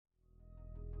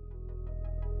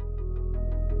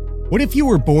What if you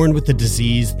were born with a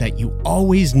disease that you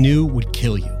always knew would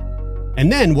kill you?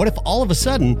 And then what if all of a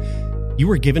sudden you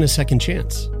were given a second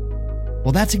chance?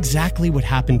 Well, that's exactly what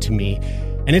happened to me.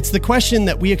 And it's the question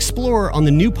that we explore on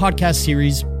the new podcast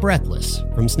series, Breathless,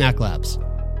 from Snack Labs.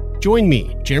 Join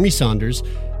me, Jeremy Saunders,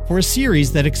 for a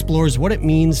series that explores what it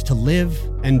means to live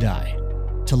and die,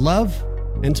 to love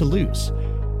and to lose,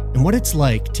 and what it's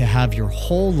like to have your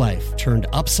whole life turned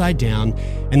upside down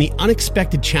and the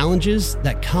unexpected challenges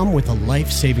that come with a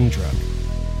life-saving drug.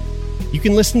 You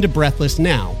can listen to Breathless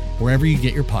now, wherever you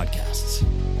get your podcasts.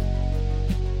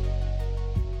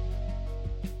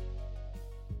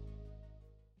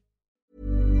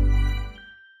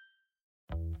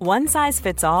 One size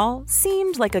fits all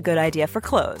seemed like a good idea for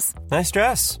clothes. Nice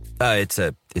dress. It's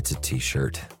a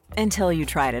t-shirt. Until you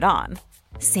tried it on.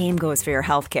 Same goes for your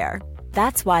healthcare.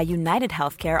 That's why United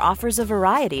Healthcare offers a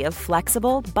variety of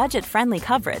flexible, budget-friendly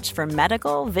coverage for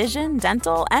medical, vision,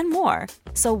 dental, and more.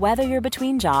 So whether you're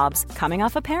between jobs, coming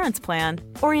off a parent's plan,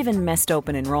 or even missed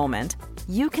open enrollment,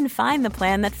 you can find the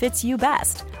plan that fits you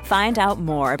best. Find out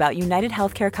more about United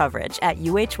Healthcare coverage at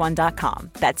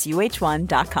uh1.com. That's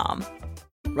uh1.com.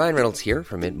 Ryan Reynolds here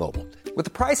from Mint Mobile. With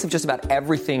the price of just about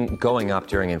everything going up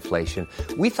during inflation,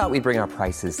 we thought we'd bring our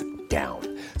prices down.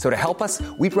 So to help us,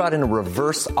 we brought in a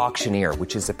reverse auctioneer,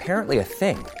 which is apparently a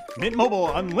thing. Mint Mobile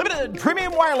Unlimited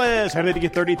Premium Wireless. How to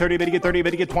get 30, 30, bit to get 30,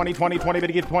 bit to get 20, 20, 20, bit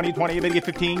to get 20, 20, bit to get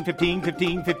 15, 15,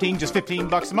 15, 15, just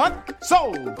 $15 a month?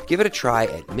 Sold! Give it a try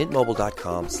at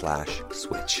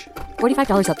mintmobile.com/switch.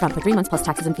 $45 up front for 3 months plus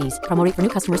taxes and fees. Promo rate for new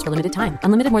customers for limited time.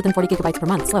 Unlimited more than 40 gigabytes per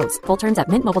month. Slows full terms at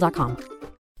mintmobile.com.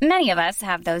 Many of us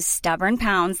have those stubborn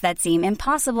pounds that seem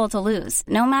impossible to lose,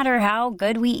 no matter how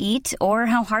good we eat or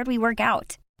how hard we work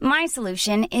out. My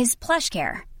solution is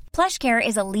PlushCare. PlushCare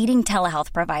is a leading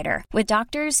telehealth provider with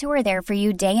doctors who are there for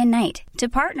you day and night to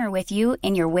partner with you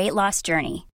in your weight loss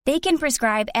journey. They can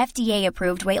prescribe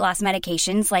FDA-approved weight loss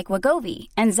medications like Wegovy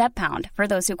and Zepbound for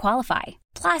those who qualify.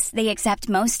 Plus, they accept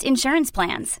most insurance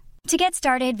plans. To get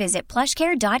started, visit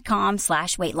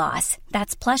plushcare.com/weightloss.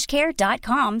 That's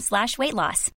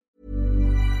plushcare.com/weightloss.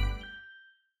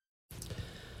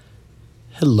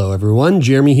 Hello, everyone.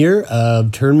 Jeremy here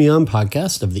of Turn Me On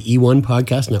Podcast of the E1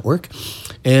 Podcast Network.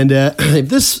 And if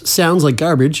this sounds like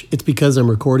garbage, it's because I'm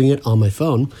recording it on my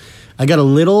phone. I got a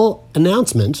little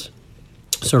announcement,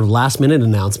 sort of last-minute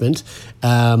announcement.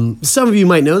 Some of you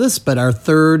might know this, but our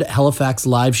third Halifax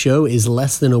live show is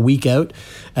less than a week out.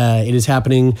 It is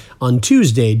happening on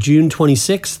Tuesday, June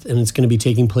 26th, and it's going to be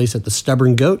taking place at the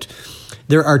Stubborn Goat.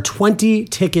 There are 20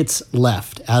 tickets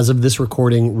left as of this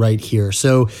recording right here.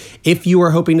 So if you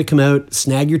are hoping to come out,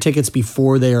 snag your tickets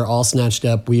before they are all snatched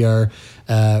up. We're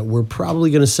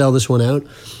probably going to sell this one out.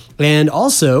 And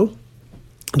also,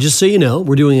 just so you know,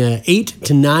 we're doing a 8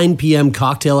 to 9 p.m.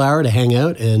 cocktail hour to hang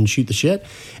out and shoot the shit.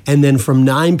 And then from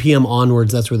 9 p.m.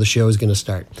 onwards, that's where the show is going to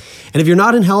start. And if you're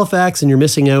not in Halifax and you're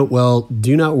missing out, well,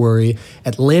 do not worry.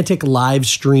 Atlantic Live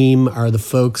Stream are the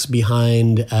folks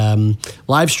behind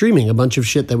live streaming a bunch of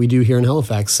shit that we do here in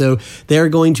Halifax. So they're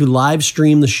going to live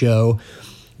stream the show.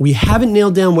 We haven't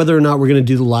nailed down whether or not we're going to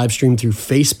do the live stream through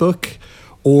Facebook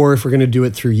or if we're going to do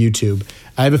it through YouTube.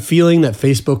 I have a feeling that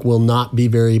Facebook will not be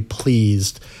very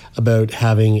pleased about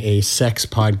having a sex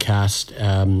podcast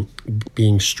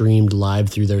being streamed live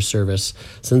through their service,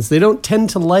 since they don't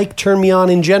tend to like Turn Me On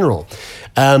in general.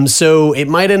 So it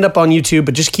might end up on YouTube,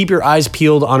 but just keep your eyes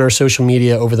peeled on our social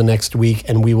media over the next week,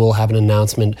 and we will have an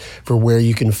announcement for where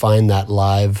you can find that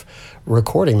live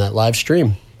recording, that live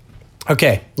stream.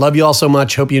 Okay, love you all so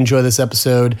much. Hope you enjoy this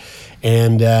episode,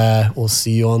 and we'll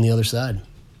see you on the other side.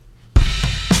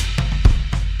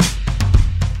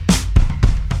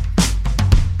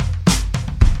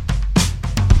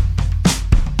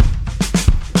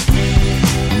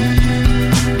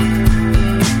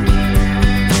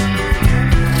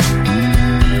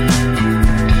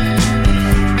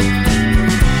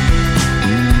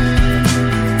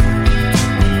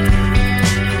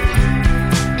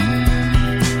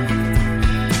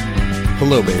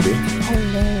 Hello, baby.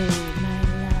 Hello,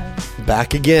 my love.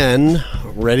 Back again,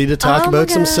 ready to talk about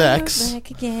some sex.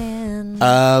 Back again.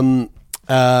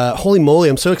 Holy moly,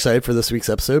 I'm so excited for this week's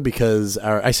episode because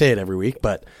I say it every week,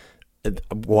 but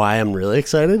why I'm really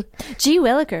excited? Gee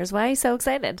Willikers, why are you so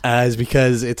excited? Is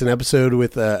because it's an episode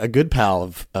with a good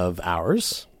pal of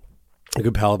ours, a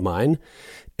good pal of mine,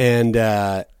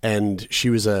 and she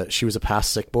was a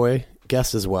past Sick Boy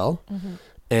guest as well,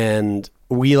 and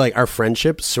we our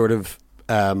friendship sort of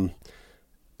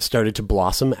started to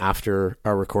blossom after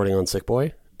our recording on Sick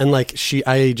Boy. And I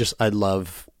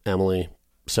love Emily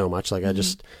so much. I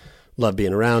just love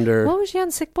being around her. What was she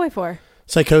on Sick Boy for?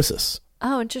 Psychosis.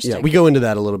 Oh, interesting. Yeah, we go into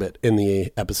that a little bit in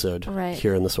the episode Right.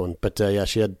 here in this one. But yeah,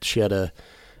 she had a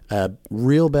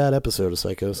real bad episode of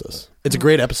psychosis. It's a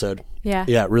great episode. Yeah.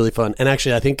 Yeah, really fun. And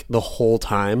actually, I think the whole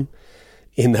time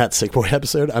in that Sick Boy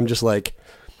episode, I'm just like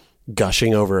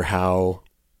gushing over how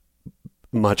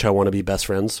much I want to be best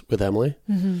friends with Emily.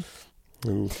 Mm-hmm.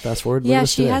 And fast forward. Yeah,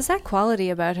 she has that quality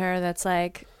about her that's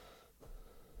like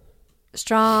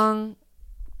strong,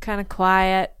 kind of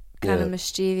quiet, kind of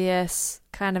mischievous,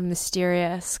 kind of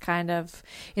mysterious, kind of,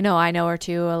 I know her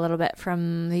too a little bit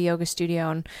from the yoga studio.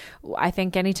 And I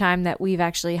think anytime that we've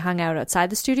actually hung out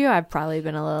outside the studio, I've probably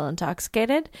been a little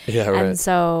intoxicated. Yeah, right. And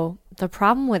so the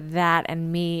problem with that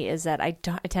and me is that I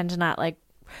tend to not like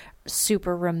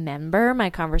super remember my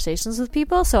conversations with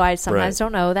people, so I sometimes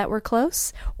don't know that we're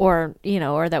close or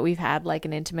or that we've had like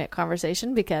an intimate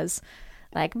conversation because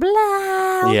like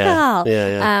blah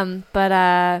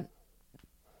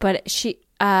but she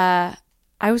I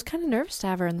was kind of nervous to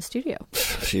have her in the studio.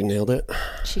 She nailed it.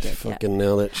 She did. Fucking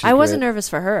nailed it. She's I wasn't great. nervous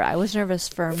for her. I was nervous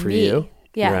for me. You?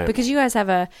 Yeah, Right. because you guys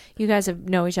have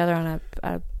know each other on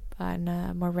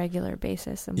a more regular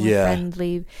basis, a more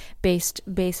friendly based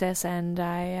basis, and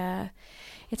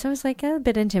it's always like a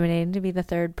bit intimidating to be the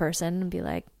third person and be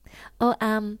like,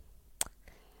 oh,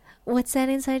 what's that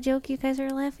inside joke you guys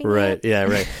are laughing at? Right. Yeah.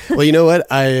 Right. Well, you know what?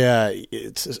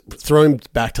 It's throwing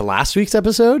back to last week's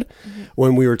episode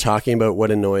when we were talking about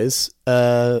what annoys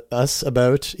us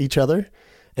about each other,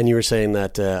 and you were saying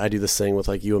that I do this thing with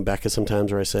like you and Becca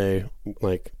sometimes, where I say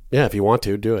like, yeah, if you want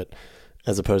to do it,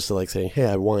 as opposed to like saying, hey,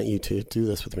 I want you to do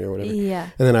this with me or whatever. Yeah.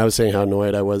 And then I was saying how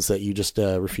annoyed I was that you just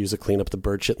refused to clean up the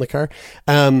bird shit in the car.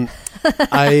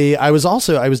 I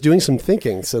was doing some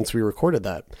thinking since we recorded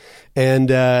that,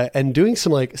 and doing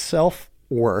some like self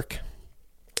work,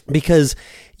 because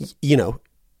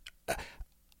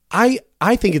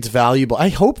I think it's valuable. I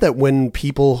hope that when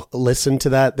people listen to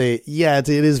that, it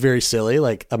is very silly,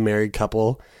 like a married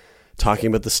couple talking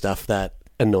about the stuff that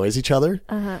annoys each other,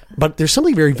 but there's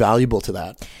something very valuable to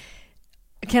that.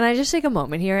 Can I just take a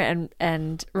moment here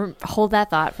and hold that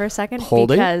thought for a second?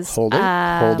 Holding.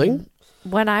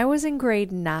 When I was in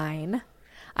grade 9,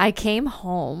 I came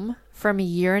home from a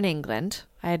year in England.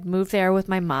 I had moved there with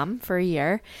my mom for a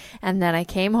year, and then I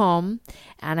came home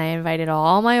and I invited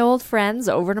all my old friends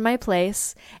over to my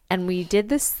place, and we did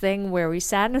this thing where we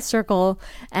sat in a circle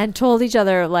and told each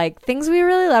other like things we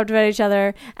really loved about each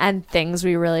other and things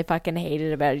we really fucking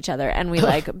hated about each other, and we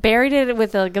like buried it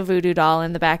with like a voodoo doll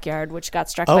in the backyard, which got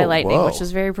struck by lightning, whoa. which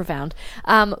was very profound.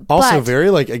 Also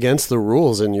very like against the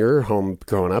rules in your home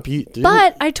growing up.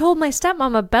 But I told my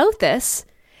stepmom about this.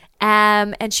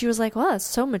 And she was like, well, it's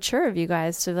so mature of you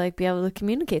guys to like be able to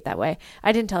communicate that way.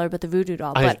 I didn't tell her about the voodoo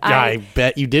doll, but I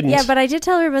bet you didn't. Yeah, but I did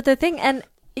tell her about the thing. And,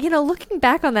 looking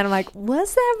back on that, I'm like,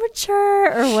 was that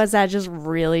mature or was that just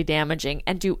really damaging?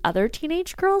 And do other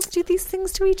teenage girls do these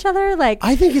things to each other? Like,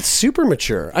 I think it's super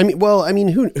mature. I mean,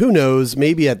 who knows?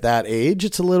 Maybe at that age,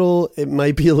 it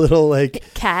might be a little like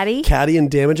catty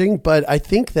and damaging. But I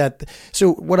think that,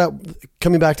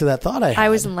 coming back to that thought I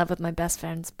was in love with my best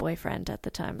friend's boyfriend at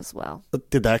the time as well.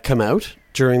 Did that come out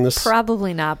during this?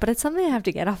 Probably not, but it's something I have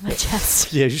to get off my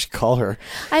chest. Yeah, you should call her.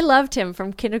 I loved him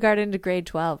from kindergarten to grade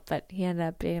 12, but he ended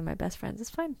up dating my best friends.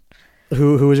 It's fine.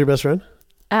 Who was your best friend?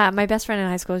 My best friend in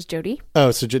high school was Jody.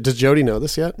 Oh, so does Jody know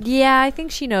this yet? Yeah, I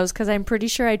think she knows because I'm pretty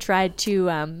sure I tried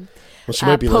to she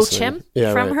might be poach listening.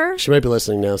 him from her. She might be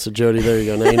listening now. So Jody, there you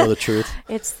go. Now you know the truth.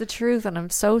 It's the truth, and I'm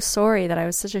so sorry that I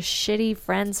was such a shitty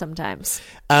friend sometimes.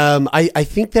 I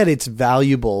think that it's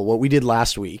valuable what we did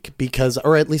last week because,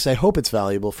 or at least I hope it's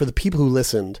valuable for the people who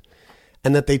listened,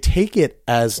 and that they take it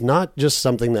as not just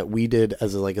something that we did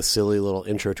as like a silly little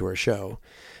intro to our show,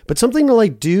 but something to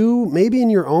like do maybe in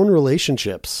your own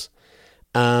relationships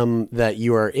that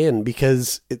you are in,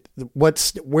 because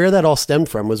where that all stemmed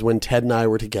from was when Ted and I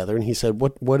were together, and he said,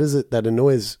 what is it that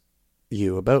annoys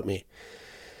you about me?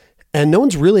 And no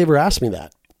one's really ever asked me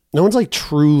that. No one's like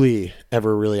truly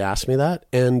ever really asked me that.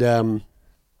 And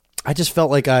I just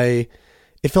felt like it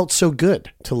felt so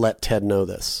good to let Ted know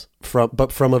this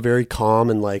but from a very calm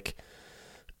and like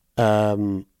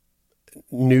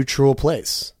neutral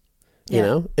place. You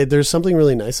know, there's something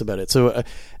really nice about it. So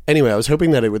anyway, I was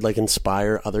hoping that it would like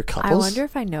inspire other couples. I wonder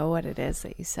if I know what it is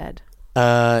that you said. We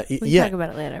can talk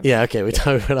about it later. Yeah, okay. We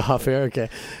talk about it off air. Okay,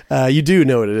 you do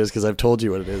know what it is because I've told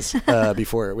you what it is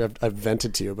before. I've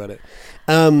vented to you about it.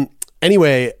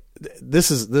 Anyway,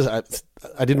 this.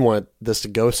 I didn't want this to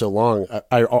go so long.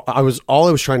 I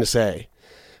was trying to say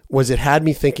was it had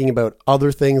me thinking about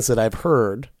other things that I've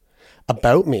heard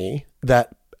about me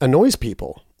that annoys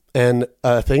people. And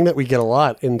a thing that we get a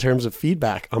lot in terms of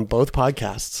feedback on both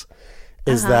podcasts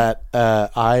is that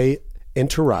I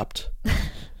interrupt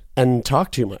and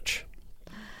talk too much.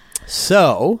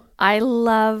 So I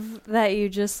love that you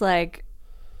just like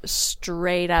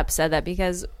straight up said that,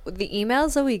 because the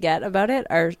emails that we get about it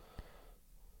are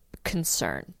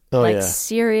concern.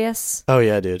 Serious. Oh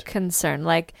yeah, dude. Concern.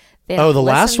 Like they the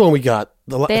last one we got.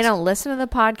 They don't listen to the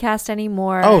podcast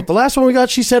anymore. Oh, the last one we got,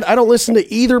 she said, I don't listen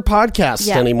to either podcast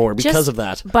anymore because of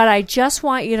that. But I just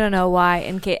want you to know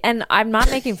why. And I'm not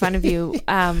making fun of you.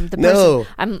 The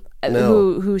person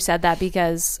who said that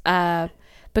because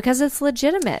it's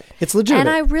legitimate. It's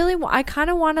legitimate. And I kind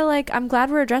of want to I'm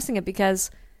glad we're addressing it,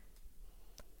 because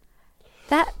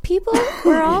that people,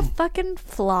 we're all fucking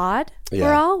flawed. Yeah.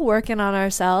 We're all working on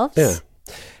ourselves. Yeah.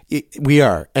 We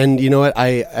are. And you know what?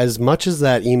 As much as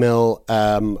that email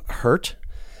hurt,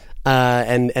 but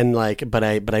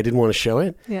I didn't want to show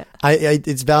it. Yeah.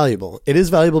 It's valuable. It is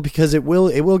valuable because it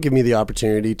will give me the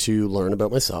opportunity to learn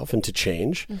about myself and to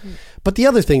change. Mm-hmm. But the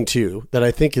other thing too that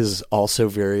I think is also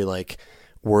very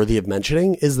worthy of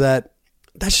mentioning is that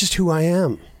that's just who I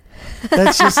am.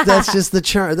 That's just the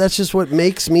charm. That's just what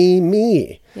makes me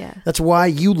me. Yeah. That's why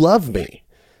you love me.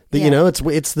 You know,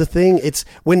 it's the thing. It's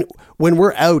when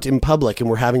we're out in public and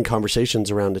we're having conversations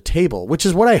around a table, which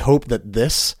is what I hope that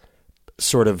this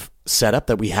sort of setup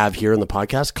that we have here in the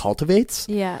podcast cultivates.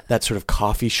 Yeah. That sort of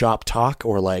coffee shop talk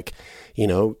or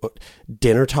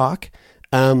dinner talk.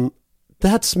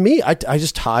 That's me. I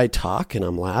talk and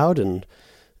I'm loud and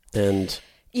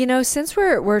since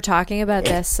we're talking about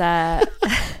this, we're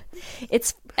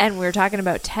talking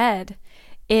about Ted.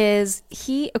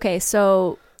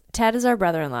 So Ted is our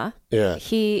brother-in-law. Yeah.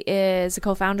 He is a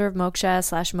co-founder of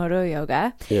Moksha /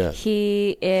 Yoga. Yeah.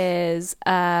 He is,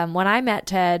 when I met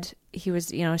Ted, he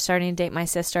was, starting to date my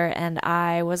sister, and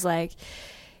I was like,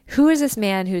 who is this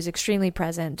man who's extremely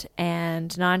present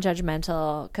and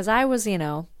non-judgmental? Because I was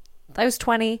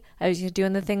 20. I was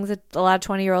doing the things that a lot of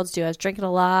 20-year-olds do. I was drinking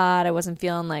a lot. I wasn't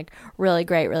feeling really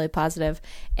great, really positive.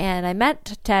 And I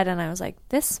met Ted, and I was like,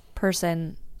 this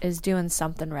person is doing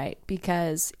something right,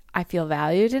 because I feel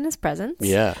valued in his presence.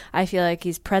 Yeah. I feel like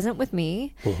he's present with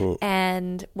me. Mm-hmm.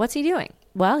 And what's he doing?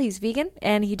 Well, he's vegan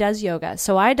and he does yoga.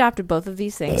 So I adopted both of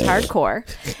these things hardcore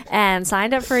and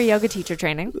signed up for a yoga teacher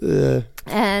training.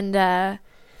 And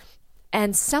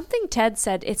something Ted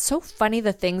said, it's so funny,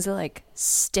 the things that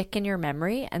stick in your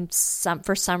memory and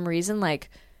for some reason it's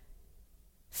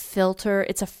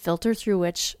a filter through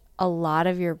which a lot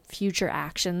of your future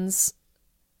actions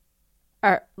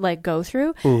are go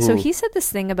through. Mm-hmm. So he said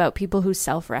this thing about people who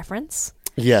self-reference.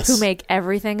 Yes. Who make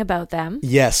everything about them.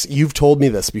 Yes. You've told me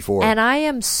this before. And I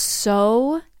am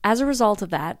so, as a result of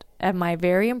that, and my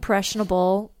very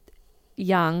impressionable,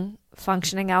 young,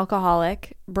 functioning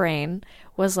alcoholic brain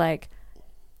was like,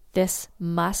 this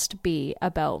must be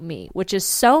about me, which is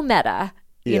so meta,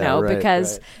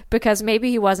 because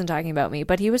maybe he wasn't talking about me,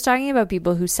 but he was talking about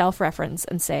people who self-reference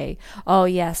and say, oh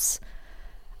yes,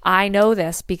 I know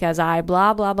this because I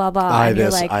blah, blah, blah, blah. I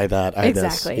this, I that, I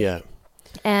exactly. this. Yeah.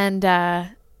 And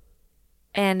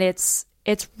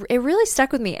it really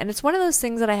stuck with me. And it's one of those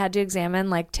things that I had to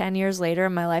examine 10 years later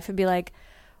in my life and be like,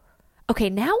 okay,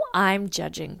 now I'm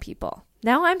judging people.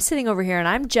 Now I'm sitting over here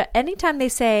and anytime they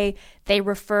say they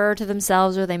refer to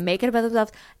themselves or they make it about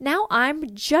themselves, now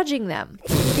I'm judging them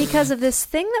because of this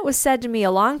thing that was said to me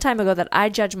a long time ago that I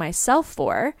judge myself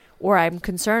for, or I'm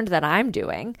concerned that I'm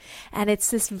doing. And it's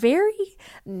this very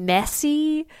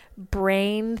messy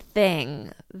brain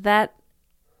thing that,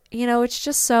 it's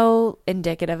just so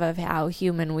indicative of how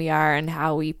human we are and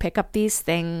how we pick up these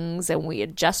things and we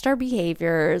adjust our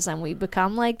behaviors and we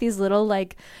become these little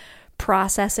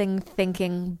processing,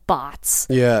 thinking bots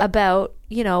about,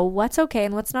 what's okay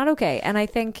and what's not okay. And I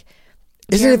think,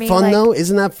 isn't it fun though?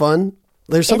 Isn't that fun?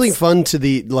 There's something fun to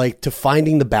to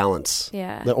finding the balance.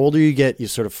 Yeah. The older you get, you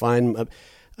sort of find,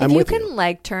 if you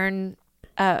can turn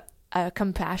a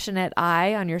compassionate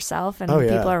eye on yourself and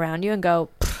people around you and go,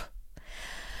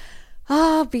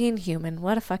 oh, being human.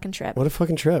 What a fucking trip. What a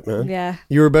fucking trip, man. Yeah.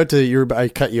 I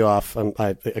cut you off.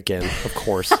 Again, of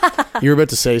course. You were about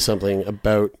to say something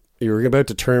about, you were about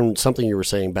to turn something you were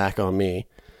saying back on me.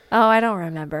 Oh, I don't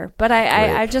remember. But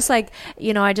I just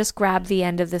I just grabbed the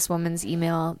end of this woman's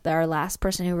email, our last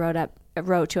person who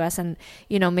wrote to us, and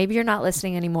maybe you're not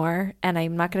listening anymore, and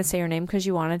I'm not going to say her name because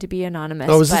you wanted to be anonymous.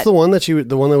 Oh, is this the one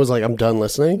that was like, I'm done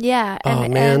listening? Yeah. Oh,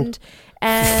 man.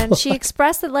 And she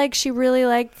expressed that she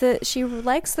really she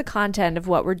likes the content of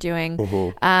what we're doing.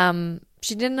 Mm-hmm.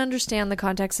 She didn't understand the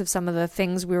context of some of the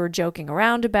things we were joking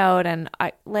around about, and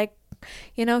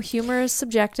humor is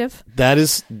subjective.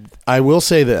 I will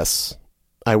say this.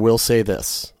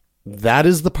 That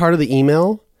is the part of the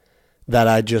email that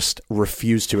I just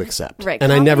refuse to accept. Right. And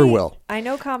comedy, I never will. I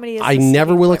know comedy is I the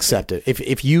never same will way. accept it.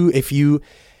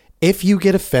 If you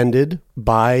get offended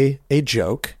by a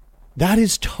joke, that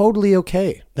is totally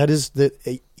okay. That is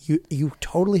you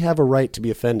totally have a right to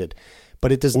be offended,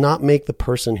 but it does not make the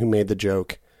person who made the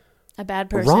joke a bad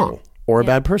person. wrong or a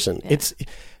bad person. Yeah. It's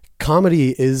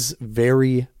comedy is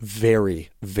very, very,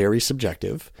 very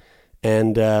subjective.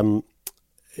 And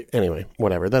anyway,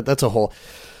 whatever. That's a whole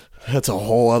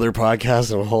other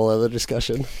podcast and a whole other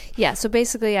discussion. Yeah, so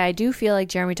basically I do feel like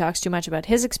Jeremy talks too much about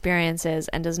his experiences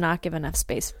and does not give enough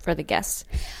space for the guests.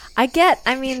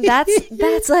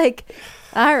 That's like,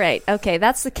 all right, okay,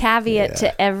 that's the caveat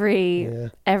to every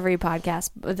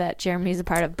podcast that Jeremy's a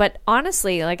part of. But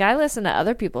honestly, like I listen to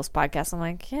other people's podcasts, I'm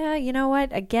like, yeah, you know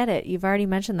what? I get it. You've already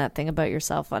mentioned that thing about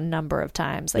yourself a number of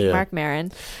times, like Mark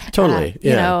Maron. Totally,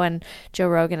 you know, and Joe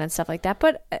Rogan and stuff like that.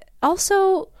 But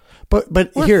also... But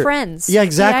we're here, friends. Yeah,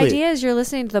 exactly. The idea is you're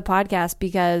listening to the podcast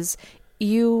because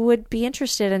you would be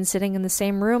interested in sitting in the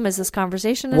same room as this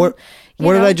conversation. And, what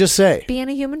did I just say? Being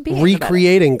a human being.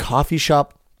 Recreating coffee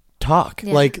shop talk,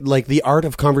 like the art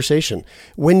of conversation.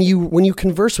 When you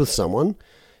converse with someone,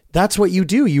 that's what you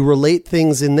do. You relate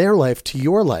things in their life to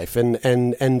your life,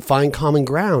 and find common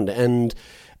ground,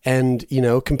 and you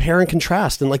know, compare and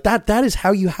contrast, and like that. That is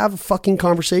how you have a fucking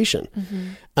conversation.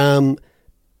 Mm-hmm.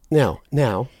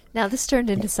 Now this turned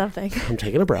into something. I'm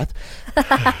taking a breath.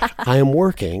 I am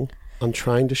working on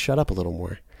trying to shut up a little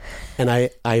more. And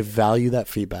I value that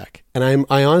feedback. And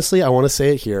I honestly, I want to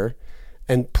say it here.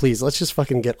 And please, let's just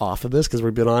fucking get off of this because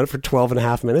we've been on it for 12 and a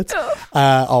half minutes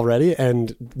already.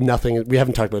 And we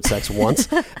haven't talked about sex once.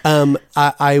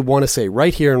 I want to say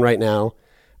right here and right now,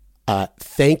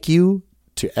 thank you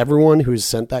to everyone who's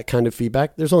sent that kind of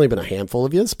feedback. There's only been a handful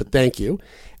of yous, but thank you.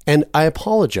 And I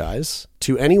apologize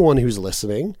to anyone who's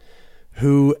listening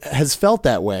who has felt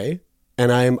that way.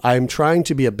 And I'm trying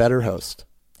to be a better host.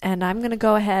 And I'm going to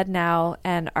go ahead now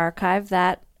and archive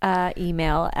that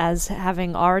email as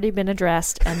having already been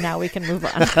addressed. And now we can move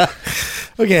on.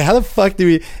 Okay. How the fuck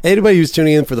anybody who's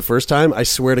tuning in for the first time, I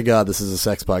swear to God, this is a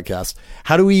sex podcast.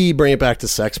 How do we bring it back to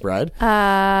sex, Bride?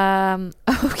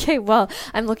 Okay. Well,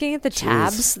 I'm looking at the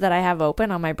tabs that I have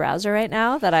open on my browser right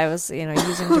now that I was,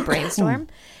 using to brainstorm.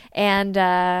 And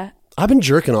I've been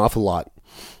jerking off a lot.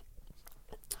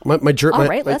 All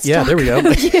right, let's talk there we go.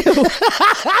 About you.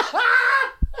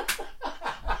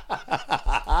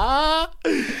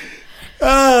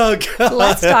 Oh God!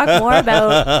 Let's talk more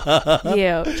about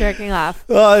you jerking off.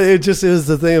 It was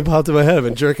the thing that popped in my head. I've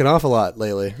been jerking off a lot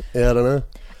lately. Yeah, I don't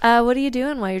know. What are you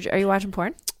doing while are you watching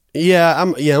porn? Yeah,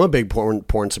 I'm a big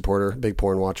porn supporter, big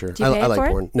porn watcher. Do you pay I like for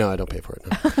porn. It? No, I don't pay for it.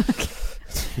 No. Okay.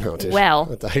 No, dude.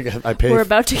 Well, I pay. We're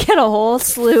about to get a whole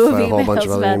slew of a whole bunch emails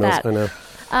of other about emails. that. I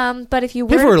know. But if you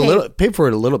paid for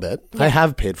it a little bit. Yeah. I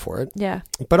have paid for it. Yeah.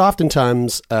 But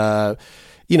oftentimes, I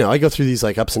go through these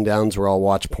like ups and downs where I'll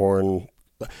watch porn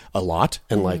a lot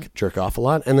and like jerk off a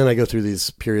lot, and then I go through these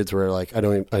periods where like I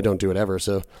don't do it ever.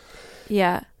 So.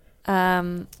 Yeah.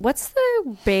 What's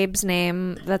the babe's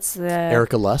name? That's the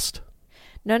Erica Lust.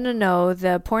 No.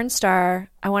 The porn star.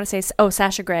 I want to say.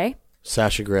 Sasha Grey.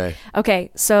 Sasha Grey. Okay,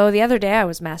 so the other day I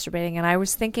was masturbating and I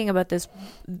was thinking about this.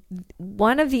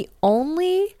 One of the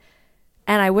only,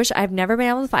 and I wish I've never been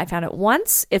able to find. I found it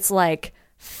once. It's like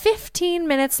 15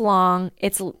 minutes long.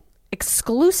 It's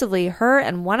exclusively her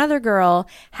and one other girl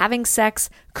having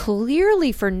sex,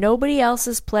 clearly for nobody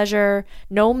else's pleasure.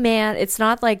 No man. It's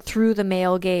not like through the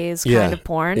male gaze kind of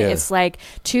porn. Yeah. It's like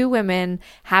two women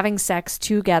having sex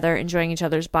together, enjoying each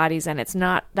other's bodies, and it's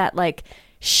not that like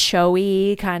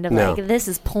showy kind of like this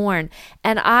is porn.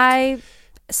 And I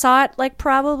saw it like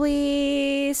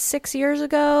probably 6 years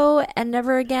ago and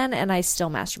never again, and I still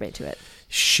masturbate to it.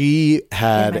 She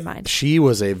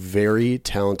was a very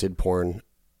talented porn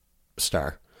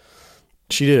star.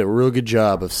 She did a real good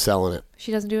job of selling it.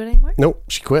 She doesn't do it anymore? Nope,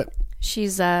 she quit.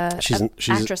 She's an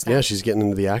actress now. Yeah, she's getting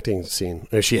into the acting scene.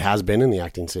 She has been in the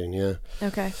acting scene, yeah.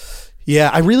 Okay.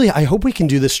 Yeah, I hope we can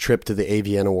do this trip to the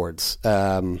AVN Awards.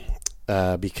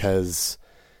 Because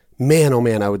man, oh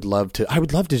man, I would love to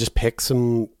just pick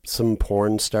some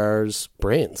porn stars'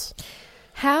 brains.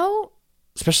 How?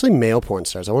 Especially male porn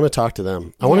stars. I want to talk to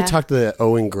them. I want to talk to the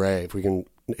Owen Gray if we can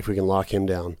lock him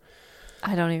down.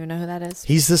 I don't even know who that is.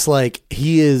 He's this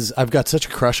I've got such a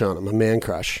crush on him, a man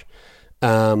crush.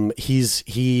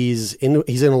 He's in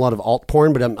a lot of alt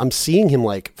porn, but I'm seeing him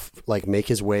like make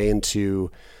his way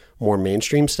into more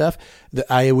mainstream stuff.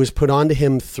 I was put onto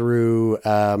him through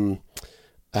what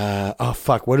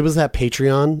was that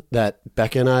Patreon that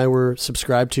Becca and I were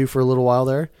subscribed to for a little while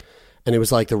there? And it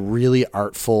was like the really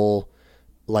artful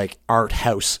like art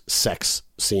house sex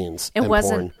scenes. It and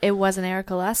wasn't. porn. It wasn't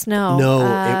Erica Less. No.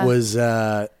 No, it was.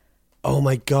 Oh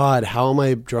my God! How am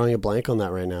I drawing a blank on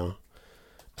that right now?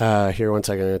 Here, one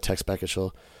second. I'm gonna text Becca.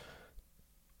 She'll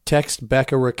text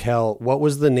Becca Raquel. What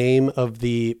was the name of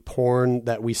the porn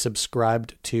that we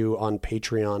subscribed to on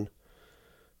Patreon?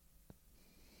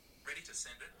 Ready to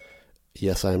send it?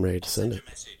 Yes, I am ready to send it.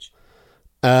 Message.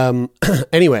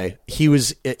 Anyway,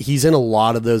 he's in a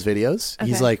lot of those videos. Okay.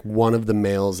 He's like one of the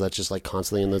males that's just like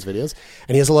constantly in those videos,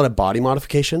 and he has a lot of body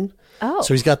modification. Oh.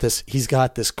 So he's got this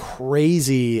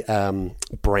crazy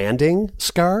branding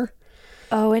scar.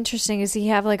 Oh, interesting. Does he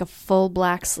have like a full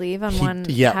black sleeve on one?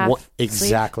 Half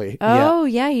exactly. Sleeve? Oh,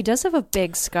 yeah. He does have a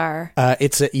big scar.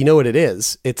 It's you know what it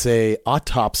is? It's a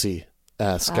autopsy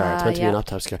scar. It's meant to be an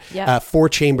autopsy scar. Yeah.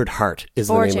 Four-chambered heart is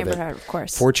the name of it. Four-chambered heart, of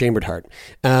course. Four-chambered heart.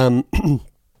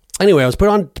 Anyway, I was put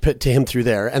on to him through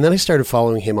there, and then I started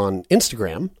following him on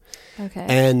Instagram. Okay.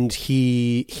 And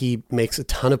he makes a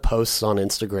ton of posts on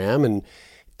Instagram, and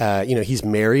he's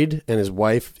married, and his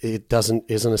wife isn't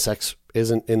in the sex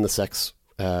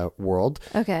world.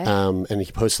 Okay. And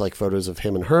he posts like photos of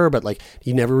him and her, but like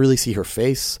you never really see her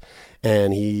face.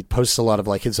 And he posts a lot of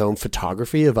like his own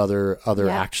photography of other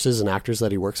actresses and actors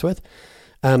that he works with.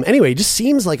 Anyway, he just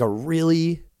seems like a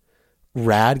really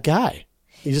rad guy.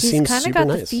 He just seems super nice. He's kind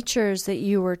of got the features that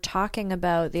you were talking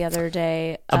about the other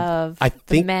day of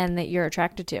the men that you're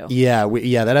attracted to. Yeah,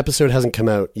 that episode hasn't come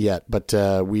out yet, but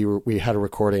we had a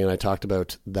recording and I talked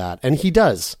about that. And he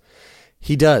does.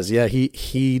 Yeah,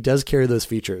 he does carry those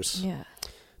features. Yeah.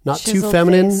 Not Chiseled too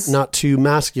feminine, face. not too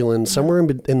masculine, somewhere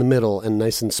in the middle and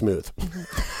nice and smooth.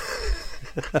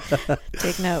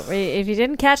 Take note. If you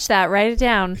didn't catch that, write it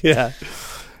down. Yeah.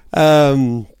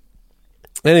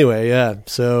 Anyway, yeah.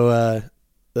 So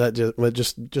that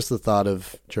just the thought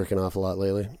of jerking off a lot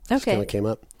lately. Just kind of came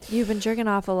up. You've been jerking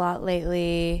off a lot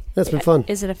lately. That's been fun.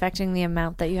 Is it affecting the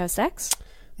amount that you have sex?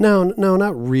 No,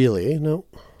 not really. No.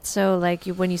 So, like,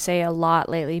 when you say a lot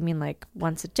lately, you mean like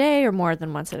once a day or more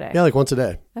than once a day? Yeah, like once a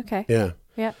day. Okay. Yeah.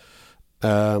 Yeah.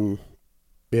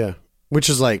 Yeah. Which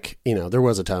is like, there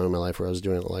was a time in my life where I was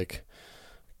doing it like,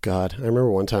 God, I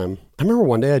remember one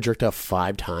day I jerked off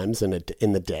 5 times in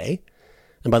the day.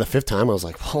 And by the 5th time, I was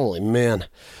like, holy man,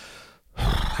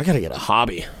 I got to get a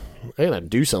hobby. I got to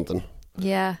do something.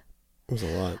 Yeah. It was a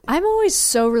lot. I'm always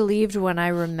so relieved when I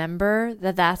remember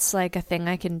that that's like a thing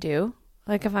I can do.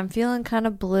 Like if I'm feeling kind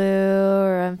of blue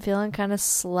or I'm feeling kind of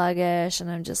sluggish and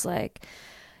I'm just like,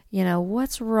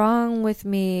 what's wrong with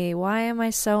me? Why am I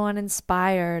so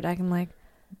uninspired? I can like,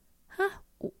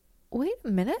 wait a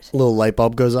minute. A little light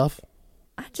bulb goes off.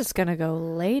 I'm just going to go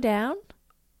lay down.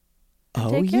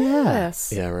 Oh, yeah.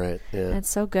 Yeah, right. Yeah. It's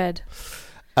so good.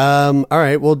 All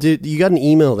right. Well, you got an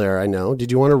email there, I know.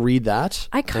 Did you want to read that?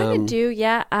 I kind of do.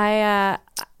 Yeah.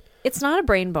 It's not a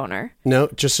brain boner. No,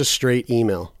 just a straight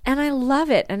email. And I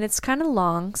love it. And it's kind of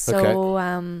long. So,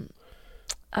 well,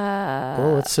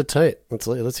 let's sit tight.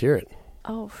 Let's hear it.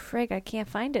 Oh, frig. I can't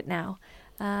find it now.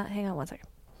 Hang on one second.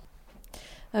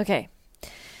 Okay.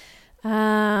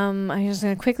 I'm just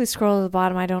going to quickly scroll to the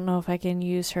bottom. I don't know if I can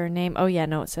use her name. Oh, yeah.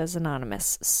 No, it says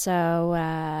anonymous. So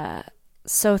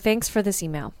thanks for this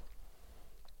email.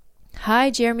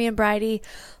 Hi, Jeremy and Bridie.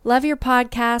 Love your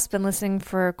podcast. Been listening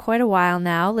for quite a while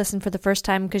now. Listened for the first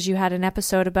time because you had an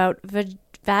episode about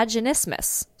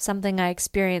vaginismus, something I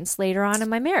experienced later on in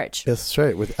my marriage. Yes, that's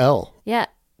right, with Elle. Yeah.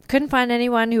 Couldn't find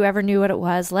anyone who ever knew what it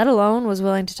was, let alone was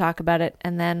willing to talk about it,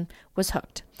 and then was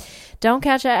hooked. Don't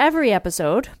catch every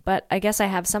episode, but I guess I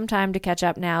have some time to catch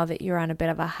up now that you're on a bit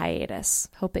of a hiatus.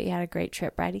 Hope that you had a great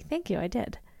trip, Bridie. Thank you, I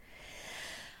did.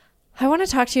 I want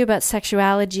to talk to you about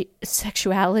sexuality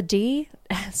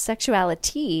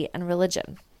and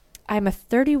religion. I'm a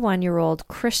 31-year-old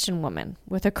Christian woman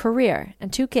with a career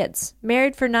and 2 kids,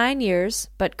 married for 9 years,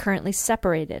 but currently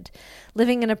separated,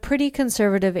 living in a pretty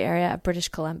conservative area of British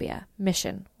Columbia,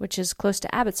 Mission, which is close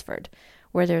to Abbotsford,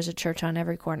 where there's a church on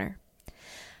every corner.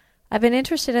 I've been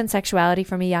interested in sexuality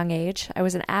from a young age. I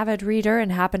was an avid reader and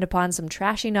happened upon some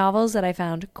trashy novels that I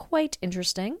found quite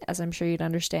interesting, as I'm sure you'd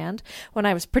understand, when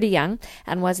I was pretty young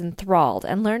and was enthralled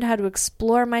and learned how to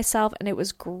explore myself, and it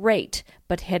was great,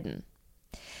 but hidden.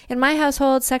 In my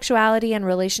household, sexuality and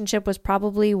relationship was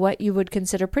probably what you would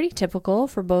consider pretty typical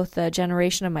for both the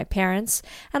generation of my parents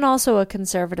and also a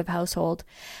conservative household.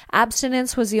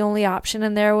 Abstinence was the only option,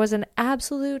 and there was an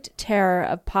absolute terror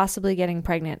of possibly getting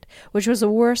pregnant, which was the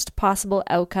worst possible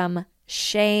outcome.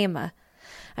 Shame.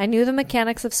 I knew the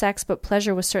mechanics of sex, but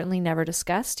pleasure was certainly never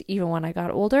discussed, even when I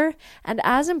got older, and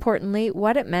as importantly,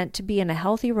 what it meant to be in a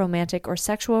healthy romantic or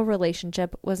sexual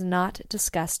relationship was not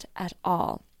discussed at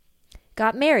all.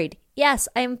 Got married. Yes,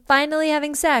 I am finally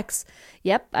having sex.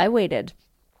 Yep, I waited.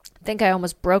 I think I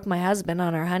almost broke my husband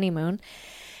on our honeymoon.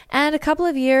 And a couple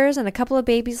of years and a couple of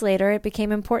babies later, it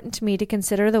became important to me to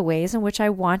consider the ways in which I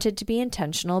wanted to be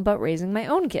intentional about raising my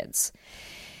own kids.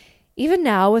 Even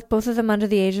now, with both of them under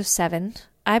the age of 7,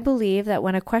 I believe that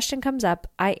when a question comes up,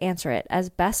 I answer it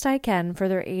as best I can for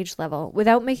their age level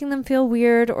without making them feel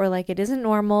weird or like it isn't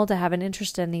normal to have an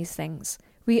interest in these things.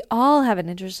 We all have an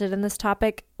interest in this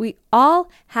topic. We all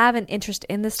have an interest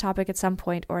in this topic at some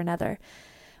point or another.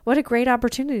 What a great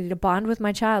opportunity to bond with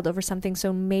my child over something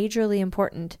so majorly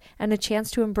important and a chance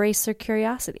to embrace their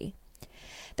curiosity.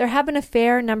 There have been a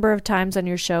fair number of times on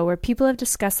your show where people have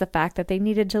discussed the fact that they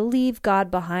needed to leave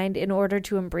God behind in order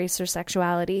to embrace their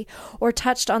sexuality, or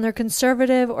touched on their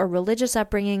conservative or religious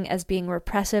upbringing as being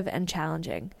repressive and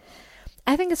challenging.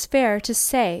 I think it's fair to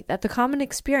say that the common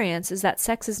experience is that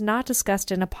sex is not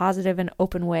discussed in a positive and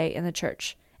open way in the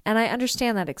church. And I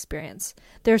understand that experience.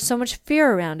 There's so much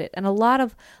fear around it and a lot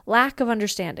of lack of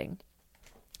understanding.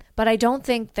 But I don't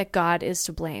think that God is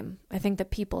to blame. I think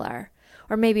that people are.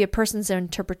 Or maybe a person's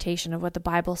interpretation of what the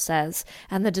Bible says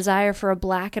and the desire for a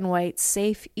black and white,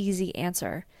 safe, easy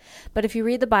answer. But if you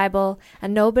read the Bible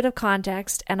and know a bit of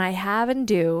context, and I have and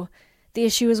do, the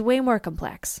issue is way more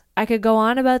complex. I could go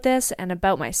on about this and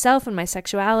about myself and my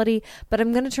sexuality, but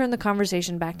I'm going to turn the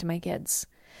conversation back to my kids.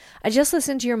 I just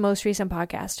listened to your most recent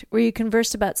podcast where you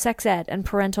conversed about sex ed and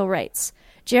parental rights.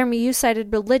 Jeremy, you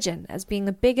cited religion as being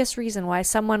the biggest reason why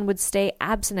someone would stay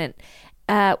abstinent.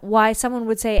 Why someone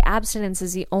would say abstinence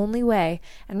is the only way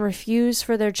and refuse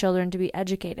for their children to be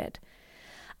educated.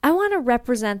 I want to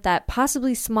represent that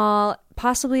possibly small,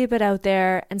 possibly a bit out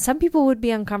there, and some people would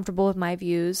be uncomfortable with my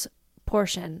views,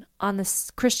 portion on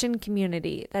this Christian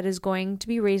community that is going to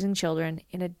be raising children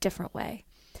in a different way.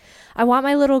 I want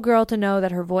my little girl to know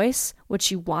that her voice, what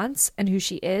she wants, and who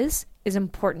she is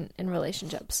important in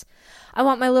relationships. I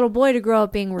want my little boy to grow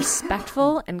up being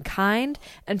respectful and kind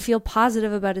and feel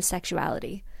positive about his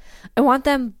sexuality. I want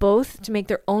them both to make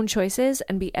their own choices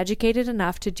and be educated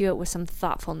enough to do it with some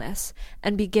thoughtfulness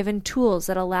and be given tools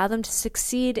that allow them to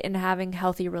succeed in having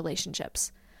healthy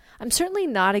relationships. I'm certainly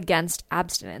not against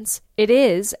abstinence. It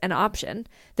is an option.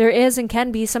 There is and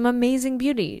can be some amazing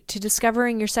beauty to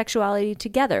discovering your sexuality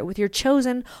together with your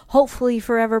chosen, hopefully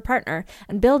forever partner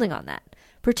and building on that,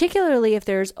 particularly if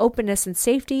there's openness and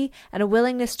safety and a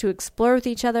willingness to explore with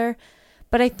each other.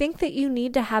 But I think that you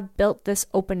need to have built this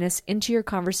openness into your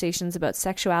conversations about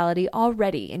sexuality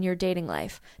already in your dating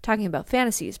life, talking about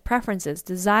fantasies, preferences,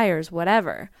 desires,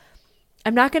 whatever.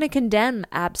 I'm not going to condemn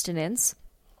abstinence.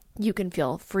 You can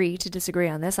feel free to disagree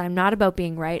on this. I'm not about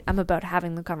being right. I'm about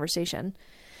having the conversation.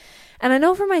 And I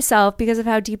know for myself, because of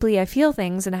how deeply I feel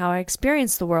things and how I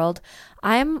experience the world,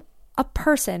 I'm a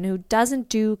person who doesn't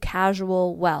do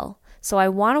casual well. So I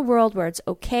want a world where it's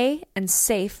okay and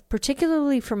safe,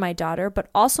 particularly for my daughter, but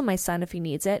also my son if he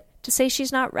needs it, to say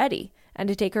she's not ready and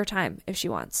to take her time if she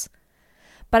wants.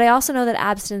 But I also know that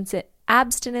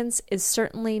abstinence is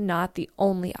certainly not the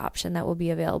only option that will be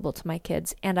available to my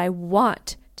kids, and I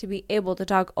want to be able to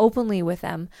talk openly with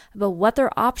them about what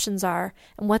their options are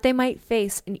and what they might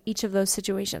face in each of those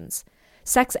situations.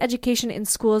 Sex education in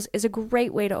schools is a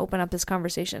great way to open up this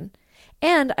conversation.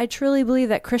 And I truly believe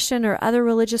that Christian or other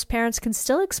religious parents can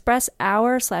still express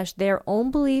their own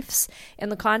beliefs in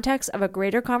the context of a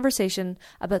greater conversation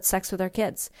about sex with our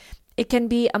kids. It can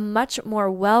be a much more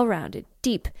well-rounded,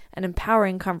 deep, and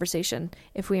empowering conversation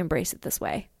if we embrace it this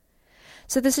way.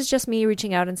 So this is just me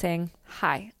reaching out and saying,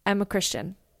 hi, I'm a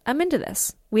Christian. I'm into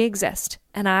this. We exist.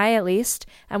 And I, at least,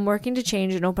 am working to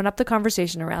change and open up the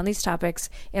conversation around these topics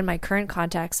in my current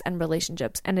contexts and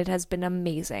relationships, and it has been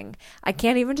amazing. I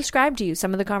can't even describe to you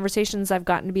some of the conversations I've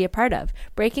gotten to be a part of,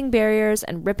 breaking barriers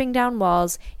and ripping down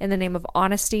walls in the name of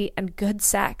honesty and good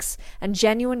sex and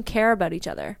genuine care about each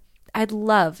other. I'd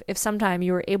love if sometime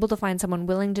you were able to find someone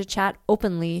willing to chat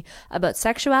openly about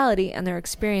sexuality and their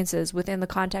experiences within the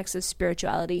context of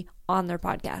spirituality on your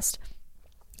podcast.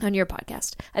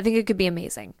 I think it could be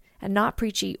amazing and not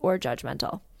preachy or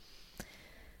judgmental.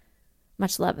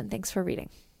 Much love and thanks for reading.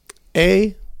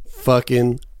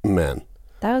 Fucking man.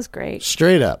 That was great.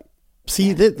 Straight up.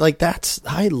 See,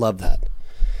 I love that.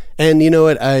 And you know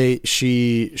what?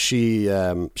 She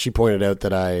pointed out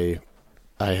that I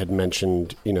had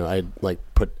mentioned, I'd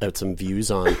put out some views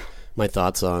on my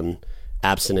thoughts on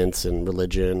abstinence and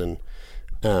religion,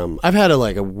 and I've had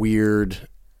a weird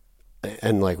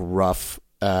and rough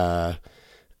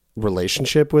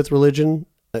relationship with religion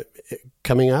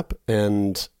coming up,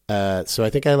 and so I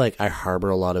think I harbor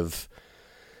a lot of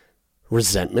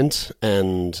resentment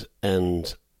and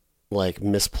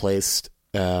misplaced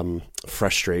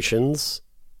frustrations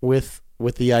with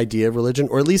the idea of religion,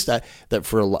 or at least that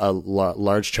for a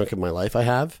large chunk of my life I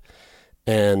have.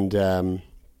 And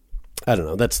I don't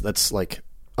know. That's like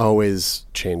always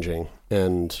changing.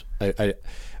 And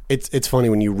it's funny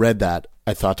when you read that,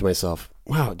 I thought to myself,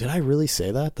 wow, did I really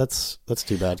say that? That's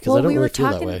too bad, because I don't really feel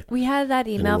that way. We had that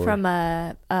email anymore. from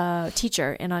a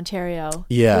teacher in Ontario.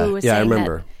 Yeah, who was I saying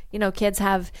remember. That, kids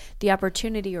have the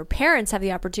opportunity, or parents have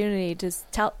the opportunity to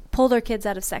pull their kids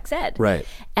out of sex ed. Right.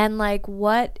 And like,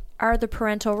 what are the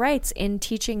parental rights in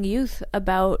teaching youth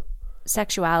about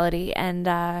sexuality? And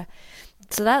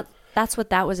so that's what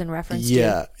that was in reference to.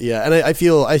 Yeah. And I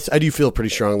do feel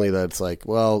pretty strongly that it's like,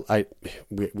 well,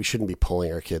 we shouldn't be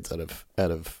pulling our kids out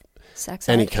of sex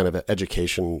any ed. kind of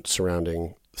education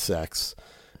surrounding sex.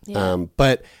 Yeah.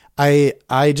 But I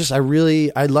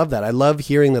love that. I love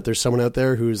hearing that there's someone out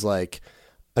there who's like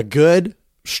a good,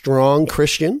 strong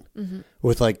Christian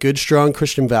with like good, strong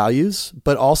Christian values,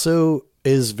 but also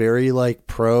is very like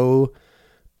pro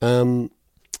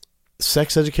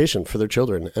sex education for their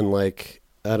children. And like,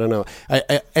 I don't know.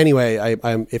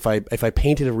 If I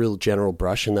painted a real general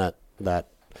brush in that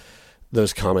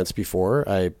those comments before,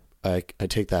 I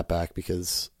take that back,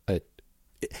 because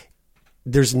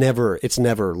it's never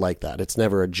like that. It's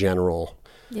never a general.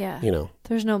 Yeah.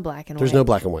 There's no black and white. There's no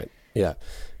black and white. Yeah.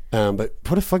 But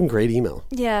what a fucking great email.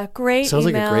 Yeah, great. Sounds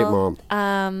email. like a great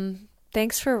mom.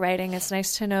 Thanks for writing. It's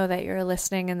nice to know that you're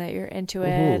listening and that you're into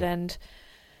it, and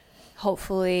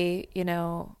hopefully,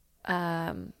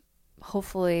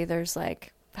 hopefully there's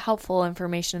like helpful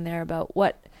information in there about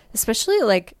what, especially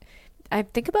like, I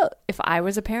think about if I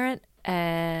was a parent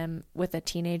with a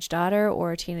teenage daughter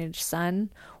or a teenage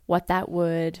son, what that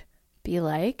would be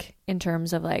like in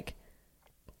terms of like,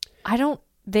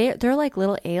 they're like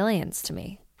little aliens to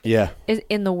me. Yeah.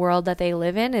 In the world that they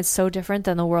live in is so different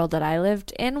than the world that I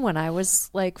lived in when I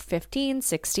was like 15,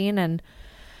 16 and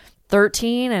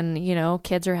 13, and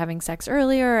kids are having sex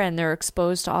earlier and they're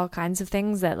exposed to all kinds of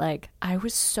things that like I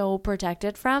was so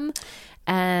protected from.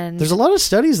 And there's a lot of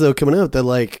studies though coming out that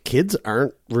like kids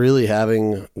aren't really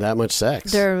having that much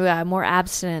sex. They're more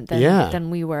abstinent than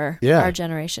we were, our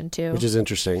generation too. Which is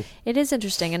interesting. It is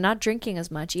interesting, and not drinking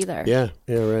as much either. Yeah,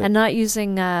 right. And not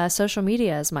using social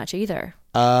media as much either.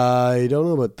 I don't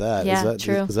know about that. Yeah,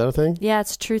 true. Is that a thing? Yeah,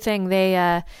 it's a true thing.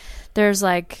 They there's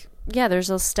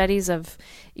those studies of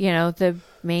the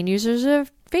main users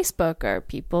of Facebook are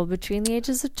people between the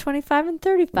ages of 25 and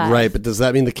 35. Right, but does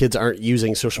that mean the kids aren't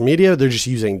using social media? They're just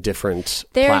using different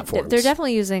platforms. They're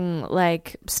definitely using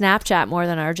like Snapchat more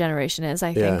than our generation is,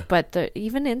 I think. But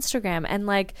even Instagram, and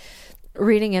like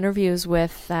reading interviews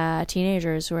with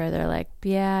teenagers where they're like,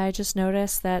 yeah, I just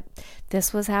noticed that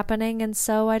this was happening, and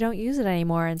so I don't use it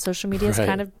anymore. And social media is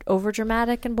kind of over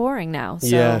dramatic and boring now. So.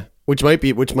 Yeah. Which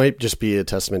might just be a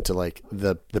testament to like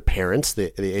the parents,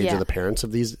 the age of the parents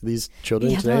of these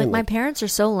children today. Like, my parents are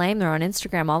so lame; they're on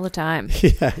Instagram all the time.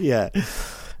 Yeah.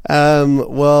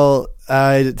 Well,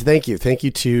 thank you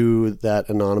to that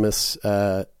anonymous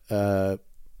person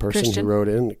Christian. who wrote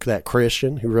in, that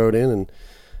Christian who wrote in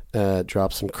and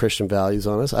dropped some Christian values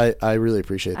on us. I really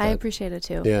appreciate that. I appreciate it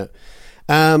too. Yeah.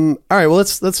 All right. Well,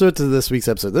 let's go to this week's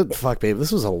episode. Fuck, babe,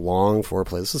 this was a long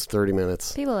foreplay. This was 30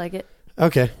 minutes. People like it.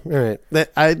 Okay, all right.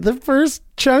 The first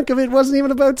chunk of it wasn't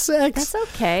even about sex.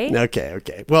 That's okay.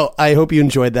 Okay. Well, I hope you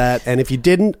enjoyed that, and if you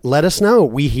didn't, let us know.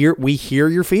 We hear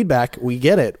your feedback. We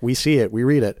get it. We see it. We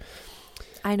read it.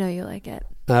 I know you like it.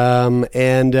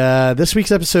 And this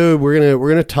week's episode, we're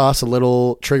gonna toss a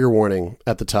little trigger warning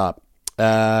at the top.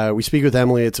 We speak with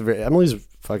Emily. Emily's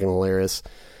fucking hilarious.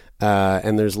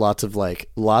 And there's lots of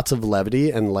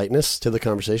levity and lightness to the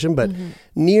conversation, but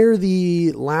near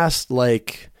the last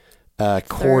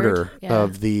quarter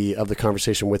of the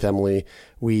conversation with Emily,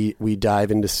 we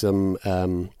dive into some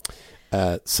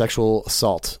sexual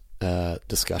assault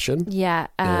discussion. Yeah,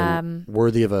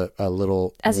 worthy of a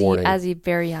little warning. As a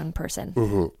very young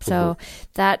person. So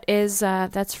that is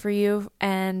that's for you,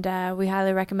 and we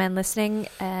highly recommend listening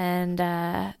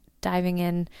and diving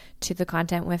in to the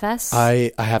content with us.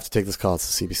 I have to take this call.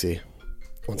 It's the CBC.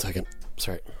 1 second.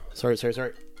 Sorry.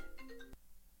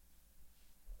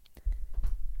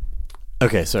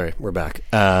 Okay, sorry. We're back.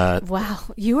 Wow,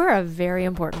 you are a very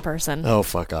important person. Oh,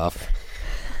 fuck off.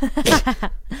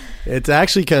 It's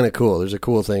actually kind of cool. There's a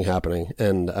cool thing happening,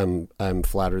 and I'm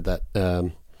flattered that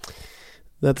the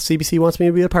CBC wants me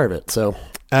to be a part of it. So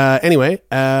anyway,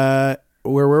 where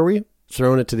were we?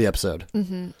 Throwing it to the episode.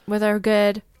 With our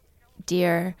good,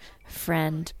 dear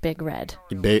friend, Big Red.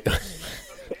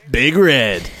 Big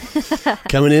Red.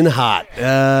 Coming in hot.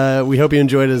 We hope you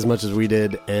enjoyed it as much as we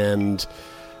did, and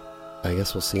I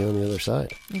guess we'll see you on the other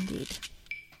side. Indeed.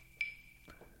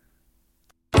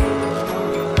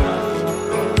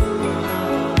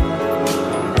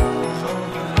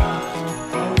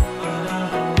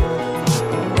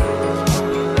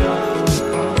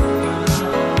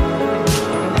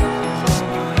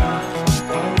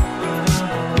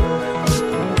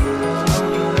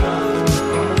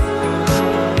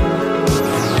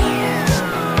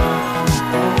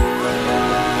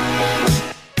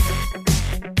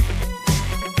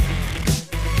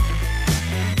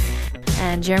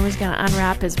 Jeremy's going to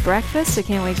unwrap his breakfast. I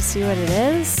can't wait to see what it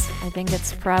is. I think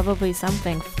it's probably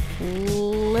something.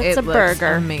 It's a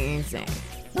burger. Amazing.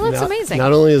 It looks amazing.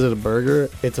 Not only is it a burger,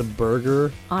 it's a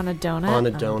burger on a donut. On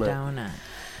a donut.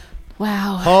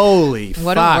 Wow. Holy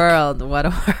what fuck. A world. What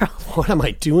a world. What am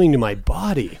I doing to my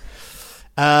body?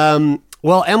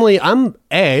 Well, Emily, I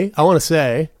want to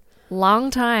say...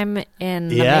 Long time in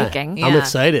the making. Yeah, I'm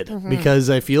excited because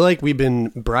I feel like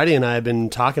Bridie and I have been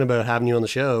talking about having you on the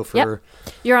show for... Yep.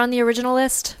 You're on the original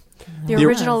list. The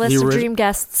original list of dream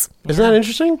guests. Isn't that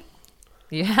interesting?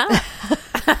 Yeah.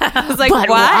 I was like, but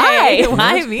why?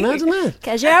 Why me? Imagine that.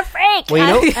 Because you're a freak.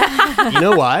 Well, you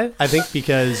know why? I think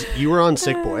because you were on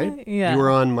Sick Boy. Yeah. You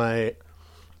were on my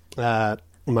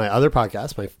other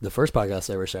podcast, the first podcast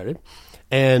I ever started,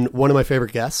 and one of my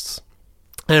favorite guests.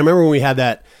 And I remember when we had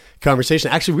that conversation.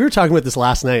 Actually, we were talking about this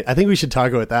last night. I think we should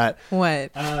talk about that.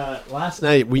 What? Last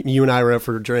night, you and I were out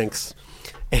for drinks,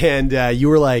 and you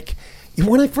were like,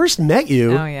 when I first met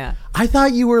you, I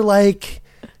thought you were like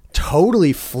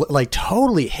totally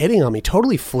hitting on me,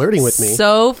 totally flirting with me.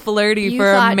 So flirty You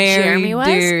for thought a married Jeremy was?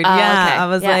 dude. Oh, Yeah. okay. I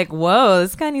was like, whoa,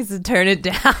 this guy needs to turn it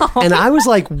down. And I was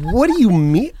like, what do you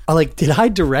mean? Like, did I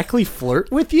directly flirt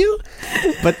with you?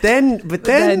 But then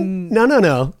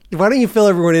no. Why don't you fill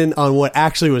everyone in on what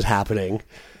actually was happening?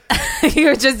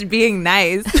 You're just being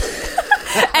nice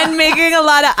and making a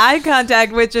lot of eye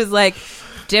contact, which is like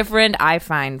different, I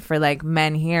find, for like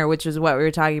men here, which is what we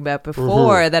were talking about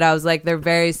before, that I was like, they're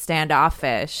very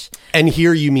standoffish. And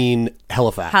here you mean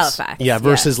Halifax. Halifax, Yeah,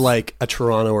 versus yes. like a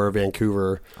Toronto or a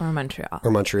Vancouver. Or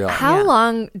Montreal. How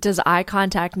long does eye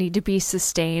contact need to be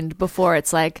sustained before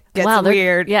it's like, Gets wow, they're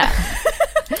weird. Yeah.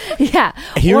 Yeah.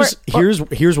 Here's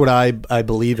what I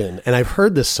believe in, and I've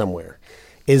heard this somewhere,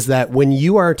 is that when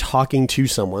you are talking to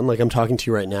someone, like I'm talking to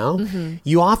you right now,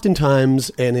 you oftentimes,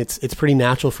 and it's pretty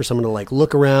natural for someone to like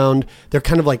look around, they're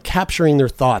kind of like capturing their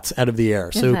thoughts out of the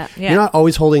air. So you're not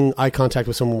always holding eye contact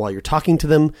with someone while you're talking to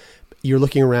them. You're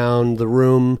looking around the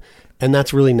room, and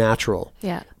that's really natural.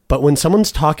 Yeah. But when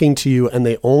someone's talking to you and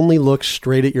they only look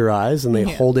straight at your eyes and they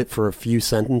hold it for a few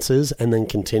sentences and then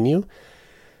continue,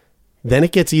 then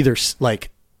it gets either like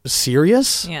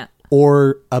serious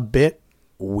or a bit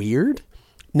weird.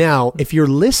 Now, if you're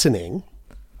listening,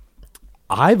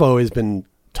 I've always been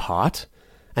taught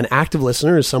an active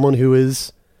listener is someone who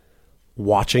is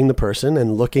watching the person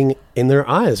and looking in their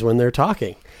eyes when they're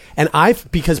talking. And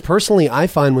because personally, I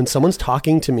find when someone's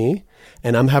talking to me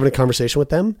and I'm having a conversation with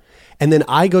them, and then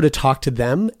I go to talk to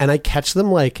them and I catch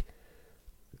them like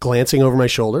glancing over my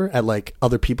shoulder at like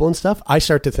other people and stuff, I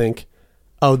start to think,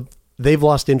 oh, they've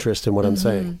lost interest in what I'm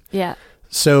saying. Yeah.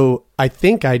 So I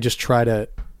think I just try to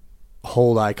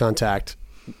hold eye contact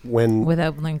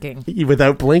without blinking,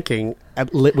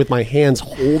 with my hands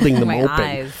holding them my open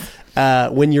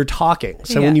eyes. when you're talking.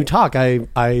 So when you talk,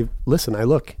 I listen, I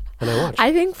look, and I watch.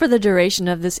 I think for the duration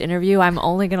of this interview, I'm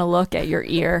only going to look at your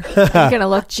ear. I'm going to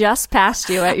look just past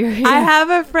you at your ear. I have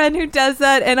a friend who does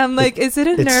that, and I'm like, is it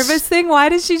a nervous thing? Why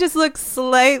does she just look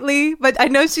slightly, but I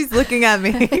know she's looking at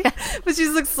me, but she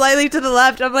looks slightly to the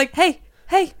left. I'm like, hey.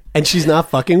 And she's not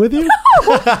fucking with you?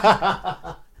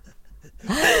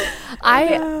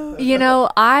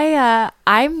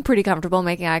 I'm pretty comfortable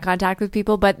making eye contact with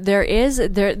people, but there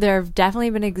have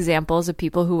definitely been examples of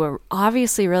people who are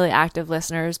obviously really active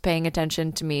listeners paying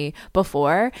attention to me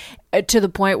before, to the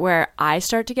point where I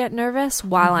start to get nervous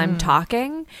while I'm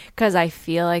talking because I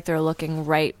feel like they're looking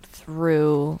right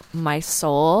through my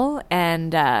soul,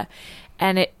 and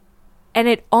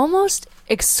it almost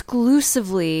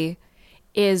exclusively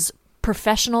is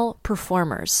professional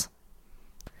performers.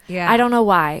 Yeah. I don't know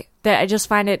why. I just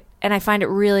find it, and I find it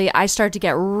really, I start to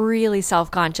get really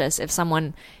self-conscious if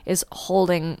someone is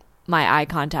holding my eye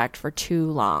contact for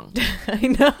too long. I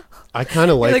know. I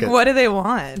kind of like it. What do they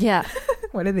want? Yeah.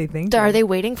 What do they think? Are they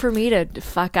waiting for me to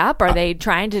fuck up? Are they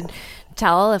trying to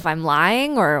tell if I'm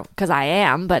lying? Or, because I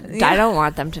am, but I don't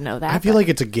want them to know that. I feel like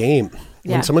it's a game.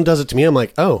 Yeah. When someone does it to me, I'm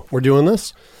like, oh, we're doing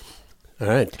this? All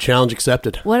right, challenge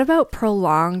accepted. What about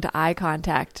prolonged eye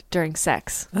contact during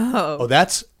sex? Oh,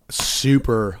 that's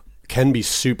can be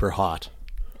super hot.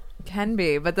 Can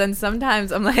be, but then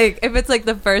sometimes I'm like, if it's like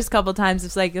the first couple times,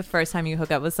 it's like the first time you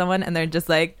hook up with someone and they're just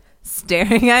like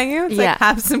staring at you. It's like,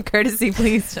 have some courtesy,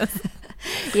 please. Just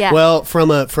yeah. Well,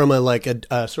 from a like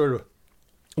a sort of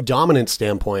dominant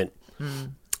standpoint,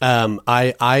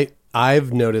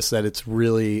 I've noticed that it's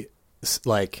really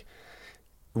like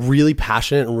really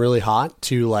passionate and really hot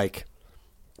to like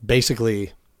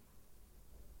basically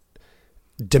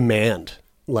demand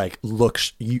like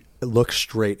look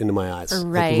straight into my eyes.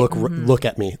 Right. Like, look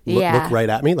at me. Yeah. Look right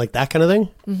at me. Like that kind of thing.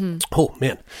 Mm-hmm. Oh,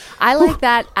 man. I like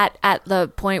that at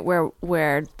the point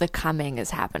where the coming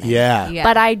is happening. Yeah.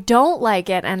 But I don't like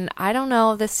it, and I don't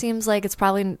know, this seems like it's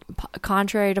probably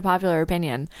contrary to popular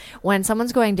opinion. When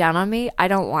someone's going down on me, I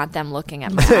don't want them looking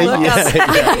at my eyes.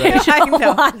 I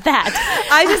don't want that.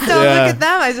 I just don't look at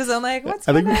them. I just am like, what's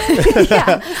going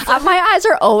on? My eyes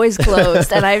are always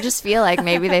closed, and I just feel like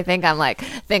maybe they think I'm like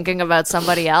thinking about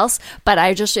somebody else. But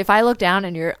if I look down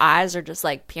and your eyes are just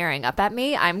like peering up at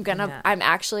me, I'm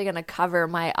actually gonna cover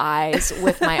my eyes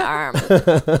with my arm. I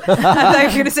thought you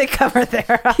were going to say cover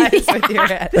their eyes with your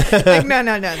head. Like, no.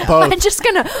 Both. I'm just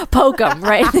gonna poke them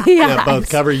right in the eyes. Both.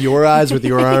 Cover your eyes with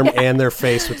your arm and their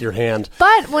face with your hand.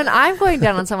 But when I'm going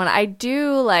down on someone, I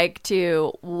do like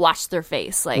to watch their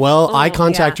face. Like, eye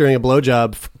contact during a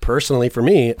blowjob, personally for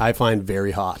me, I find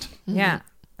very hot. Yeah.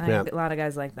 A lot of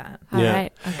guys like that. All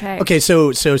right. Okay. Okay.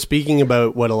 So speaking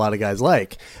about what a lot of guys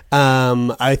like,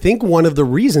 I think one of the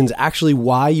reasons actually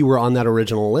why you were on that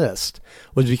original list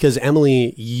was because,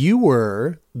 Emily, you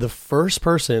were the first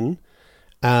person,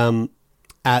 at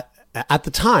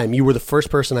the time, you were the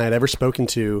first person I had ever spoken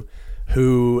to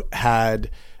who had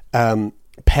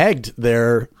pegged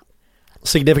their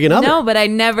significant other. No, but I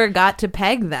never got to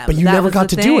peg them. But you That never was got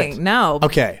the to do thing. it. No.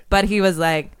 Okay. But he was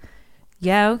like,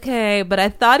 yeah, okay. But I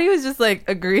thought he was just like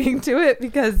agreeing to it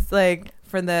because like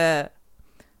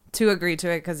to agree to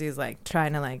it because he's like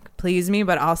trying to like please me,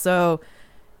 but also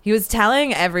he was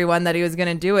telling everyone that he was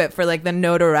going to do it for like the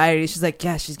notoriety. She's like,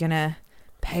 yeah, she's going to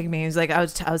peg me. He was like, I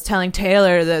was telling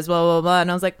Taylor this, blah, blah, blah.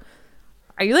 And I was like,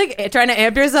 are you like trying to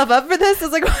amp yourself up for this? I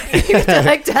was like, why do you have to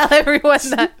like tell everyone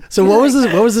that? So what was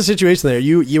the situation there?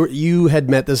 You had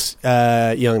met this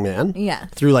young man,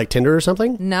 through like Tinder or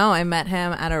something? No, I met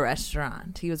him at a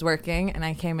restaurant. He was working, and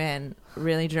I came in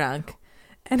really drunk,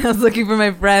 and I was looking for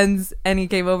my friends, and he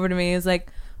came over to me. He was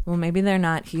like, well, maybe they're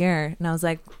not here. And I was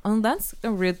like, oh, that's a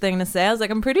rude thing to say. I was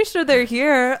like, I'm pretty sure they're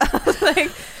here. I was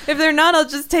like, if they're not, I'll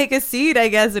just take a seat, I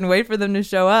guess, and wait for them to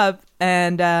show up.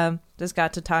 And just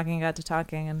got to talking,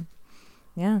 and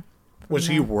yeah. Was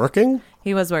he working?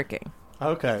 He was working.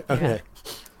 Okay.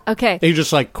 Okay. He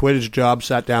just like quit his job,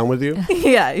 sat down with you?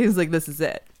 Yeah, he was like, this is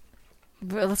it.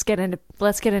 Let's get into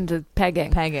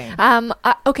pegging.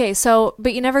 Okay, so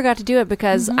but you never got to do it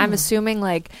because I'm assuming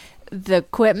like the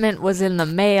equipment was in the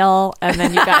mail and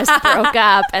then you guys broke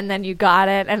up and then you got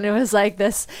it and it was like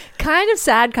this kind of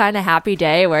sad, kind of happy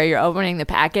day where you're opening the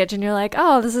package and you're like,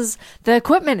 oh, the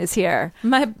equipment is here.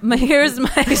 Here's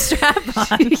my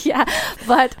strap on. Yeah,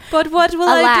 but what will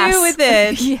I do with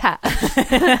it? Yeah.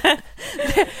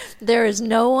 there is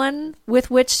no one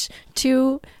with which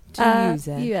to use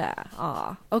it. Yeah.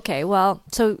 Aw. Okay. Well,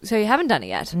 so you haven't done it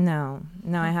yet. No,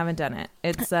 I haven't done it.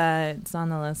 It's on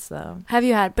the list though. Have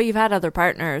you had? But you've had other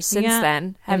partners since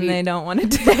then. They don't want to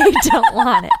do it. They don't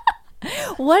want it.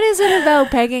 What is it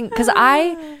about pegging? Because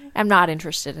I am not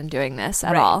interested in doing this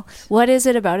at all. What is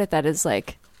it about it that is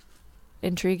like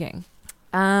intriguing?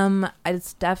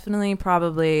 It's definitely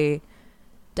a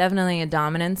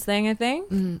dominance thing, I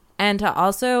think. And to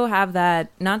also have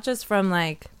that, not just from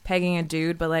like pegging a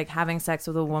dude, but like having sex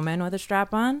with a woman with a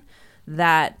strap on,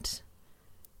 that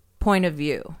point of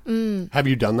view. Have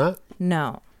you done that?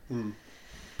 No.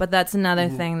 But that's another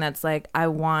thing that's like, I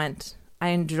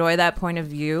enjoy that point of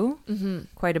view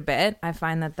quite a bit. I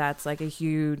find that that's like a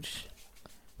huge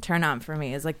turn on for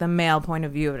me, is like the male point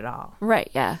of view of it all. Right.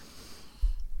 Yeah.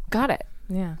 Got it.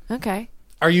 Yeah. Okay.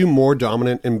 Are you more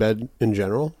dominant in bed in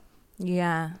general?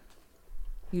 Yeah.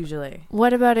 Usually.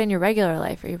 What about in your regular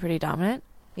life? Are you pretty dominant?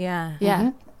 Yeah.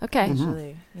 Yeah. Okay.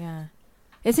 Usually. Yeah.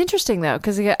 It's interesting though,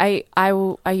 because I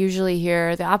usually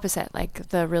hear the opposite. Like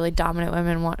the really dominant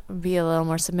women want to be a little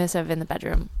more submissive in the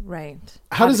bedroom. Right.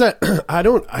 How does that? I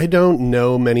don't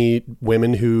know many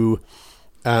women who,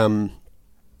 like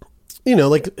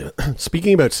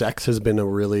speaking about sex has been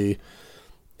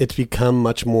it's become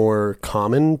much more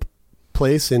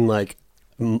commonplace in like,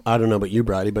 I don't know about you,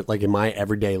 Brady, but like in my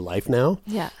everyday life now.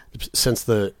 Yeah. Since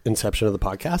the inception of the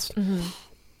podcast.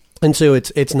 And so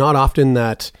it's not often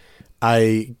that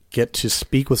I get to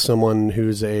speak with someone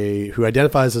who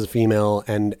identifies as a female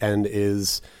and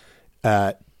is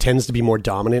tends to be more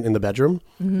dominant in the bedroom.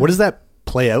 What does that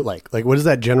play out like? Like, what does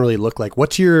that generally look like?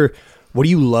 What do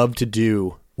you love to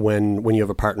do when you have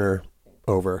a partner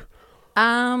over?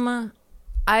 I'm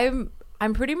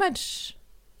pretty much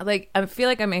like, I feel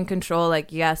like I'm in control.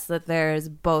 Like, yes, that there's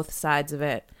both sides of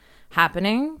it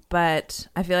happening, but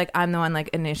I feel like I'm the one like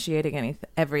initiating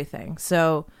everything.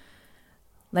 So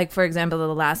like, for example,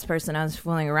 the last person I was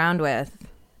fooling around with,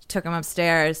 took him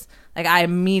upstairs. Like, I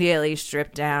immediately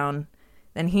stripped down,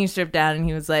 Then he stripped down and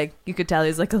he was like, you could tell he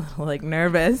was like a little like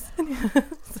nervous.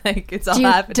 It's like, it's all Do you-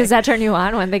 happening. Does that turn you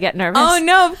on when they get nervous? Oh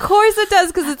no, of course it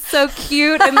does, because it's so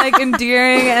cute and like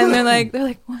endearing, and they're like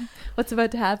what? What's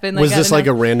about to happen? Like, Was this like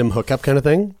a random hookup kind of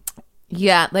thing?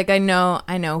 Yeah, like I know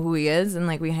who he is, and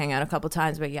like we hang out a couple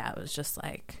times, but yeah, it was just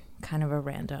like kind of a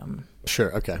random,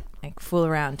 Sure, okay. like fool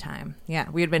around time. Yeah,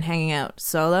 we had been hanging out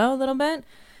solo a little bit,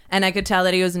 and I could tell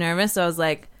that he was nervous, so I was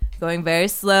like going very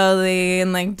slowly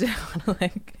and like didn't want to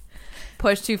like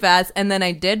push too fast. And then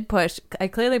I did push. I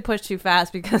clearly pushed too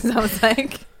fast because I was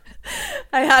like,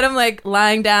 I had him like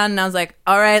lying down, and I was like,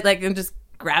 all right, like I'm just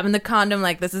grabbing the condom,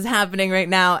 like this is happening right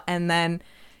now, and then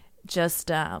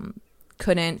just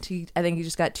couldn't. I think he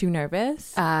just got too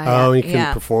nervous. Oh, he couldn't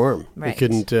Yeah. perform. Right. He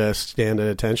couldn't stand at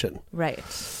attention. Right,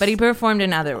 but he performed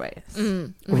in other ways.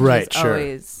 Which Right, is sure.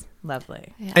 always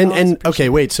lovely. Yeah. And okay,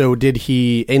 wait. So did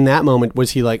he in that moment?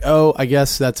 Was he like, "Oh, I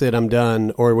guess that's it, I'm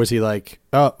done," or was he like,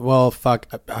 "Oh, well, fuck,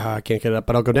 I can't get it up,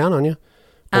 but I'll go down on you,"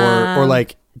 or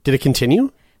like, did it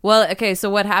continue? Well, okay, so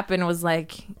what happened was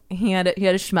like he had a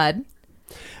schmud.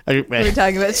 We were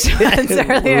talking about schmuds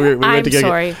earlier. We went I'm to go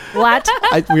sorry. What?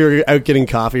 we were out getting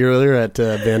coffee earlier at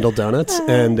Vandal Donuts,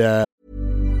 and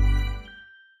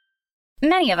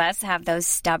Many of us have those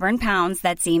stubborn pounds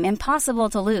that seem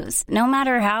impossible to lose, no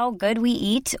matter how good we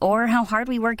eat or how hard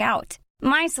we work out.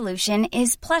 My solution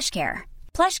is PlushCare.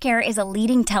 PlushCare is a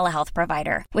leading telehealth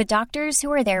provider with doctors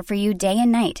who are there for you day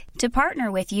and night to partner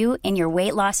with you in your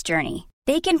weight loss journey.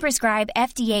 They can prescribe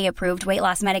FDA-approved weight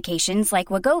loss medications like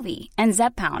Wegovy and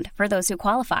Zepbound for those who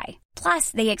qualify. Plus,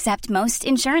 they accept most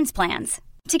insurance plans.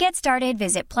 To get started,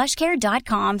 visit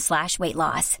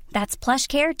plushcare.com/weightloss. That's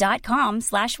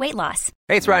plushcare.com/weightloss.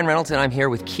 Hey, it's Ryan Reynolds, and I'm here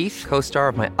with Keith, co-star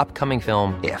of my upcoming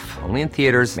film, If, only in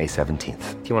theaters May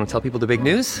 17th. Do you want to tell people the big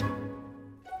news?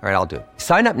 All right, I'll do it.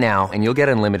 Sign up now and you'll get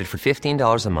unlimited for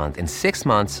 $15 a month and 6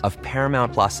 months of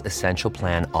Paramount Plus Essential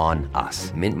Plan on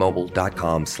us.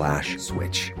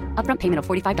 MintMobile.com/switch. Upfront payment of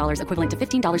 $45 equivalent to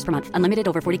 $15 per month. Unlimited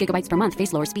over 40 gigabytes per month.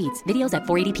 Face lower speeds. Videos at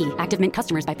 480p. Active Mint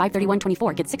customers by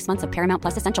 531.24 get 6 months of Paramount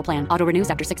Plus Essential Plan. Auto renews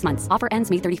after 6 months. Offer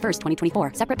ends May 31st,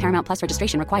 2024. Separate Paramount Plus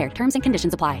registration required. Terms and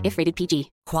conditions apply if rated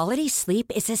PG. Quality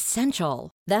sleep is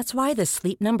essential. That's why the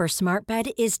Sleep Number Smart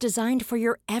Bed is designed for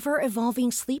your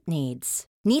ever-evolving sleep needs.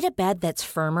 Need a bed that's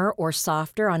firmer or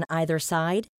softer on either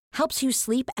side? Helps you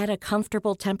sleep at a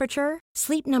comfortable temperature?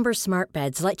 Sleep Number Smart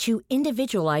Beds let you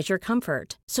individualize your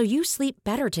comfort so you sleep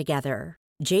better together.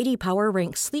 J.D. Power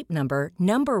ranks Sleep Number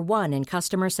number 1 in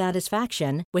customer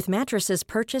satisfaction with mattresses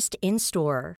purchased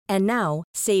in-store. And now,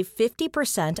 save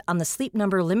 50% on the Sleep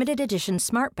Number Limited Edition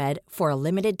Smart Bed for a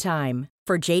limited time.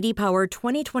 For J.D. Power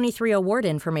 2023 award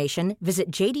information,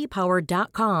 visit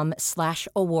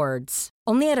jdpower.com/awards.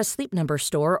 Only at a Sleep Number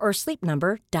store or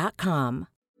sleepnumber.com.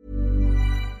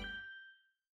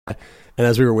 And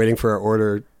as we were waiting for our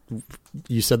order,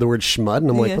 you said the word schmud, and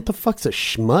I'm like, what the fuck's a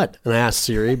schmud? And I asked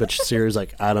Siri, but Siri's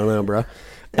like, I don't know, bro.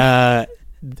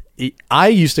 I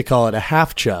used to call it a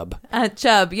half chub.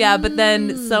 Chub, yeah, but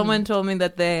then someone told me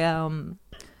that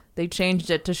they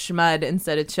changed it to schmud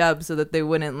instead of chub so that they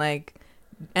wouldn't like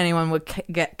anyone would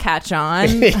catch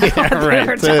on. Yeah,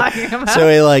 right. So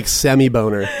a like semi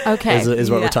boner. Okay.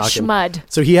 is what we're talking. Schmud.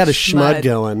 So he had a schmud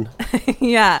going.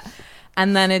 Yeah,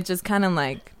 and then it just kind of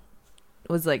like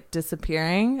was like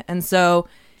disappearing, and so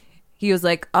he was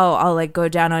like, "Oh, I'll like go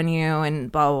down on you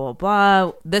and blah blah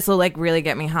blah. This will like really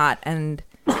get me hot," and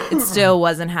it still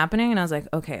wasn't happening. And I was like,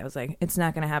 "Okay," I was like, "It's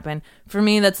not gonna happen." For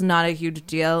me, that's not a huge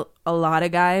deal. A lot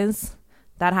of guys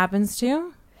that happens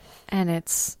to. And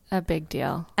it's a big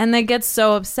deal. And they get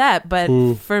so upset. But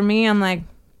for me, I'm like,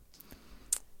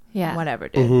 yeah, whatever,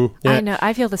 dude. Mm-hmm. Yeah. I know.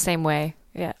 I feel the same way.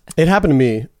 Yeah. It happened to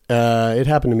me. It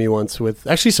happened to me once with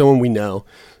actually someone we know.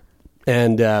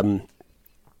 And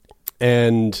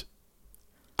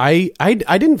I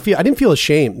didn't feel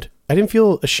ashamed. I didn't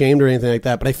feel ashamed or anything like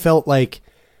that. But I felt like,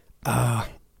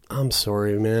 I'm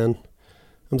sorry, man.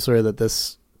 I'm sorry that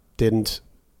this didn't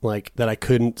that I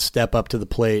couldn't step up to the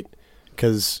plate.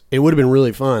 Because it would have been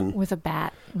really fun. With a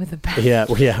bat.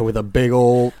 Yeah, with a big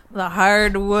old... The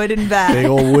hard wooden bat. Big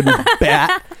old wooden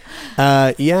bat.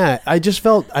 Yeah, I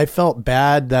felt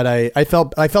bad that I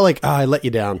felt like, I let you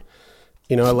down.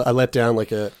 You know, I let down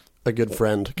like a good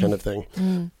friend kind of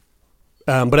thing.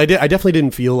 But I definitely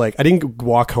didn't feel like... I didn't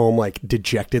walk home like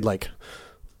dejected, like...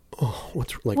 Oh,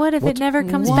 what if it never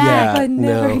comes back? back?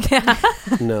 No.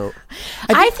 No.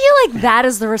 I feel like that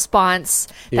is the response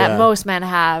that most men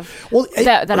have. Well,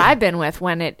 that I've been with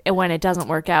when it doesn't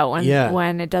work out,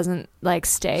 when it doesn't like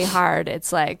stay hard.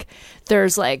 It's like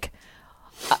there's like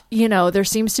there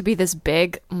seems to be this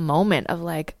big moment of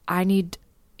like I need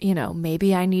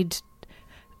maybe I need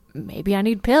maybe I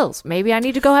need pills. Maybe I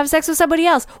need to go have sex with somebody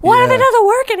else. What if it doesn't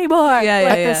work anymore?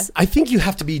 I think you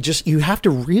have to be you have to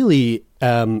really,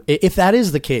 if that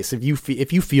is the case, if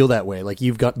you feel that way, like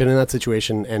you've been in that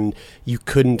situation and you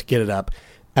couldn't get it up,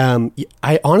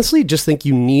 I honestly just think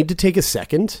you need to take a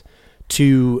second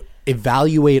to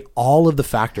evaluate all of the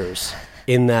factors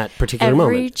in that particular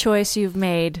moment. Every choice you've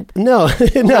made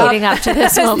leading up to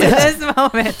this moment. This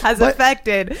moment has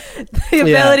affected the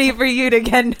ability for you to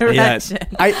get an erection.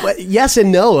 Yes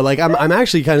and no. Like I'm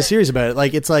actually kind of serious about it.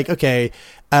 Like it's like, okay,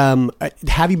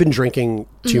 have you been drinking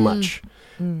too much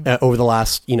over the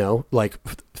last,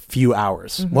 few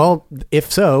hours? Well,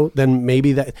 if so, then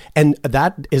maybe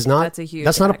that is not, that's a huge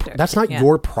factor. That's not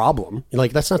your problem.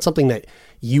 Like that's not something that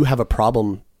you have a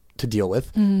problem to deal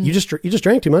with. You just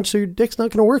drank too much, so your dick's not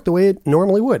going to work the way it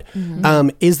normally would.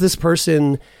 Is this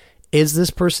person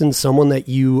someone that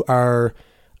you are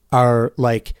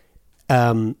like,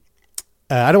 I don't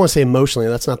want to say emotionally,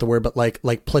 that's not the word, but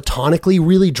like platonically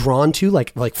really drawn to,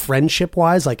 like friendship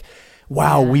wise, like,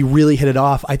 wow, we really hit it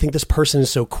off. I think this person is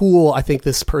so cool. I think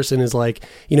this person is like,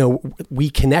 we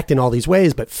connect in all these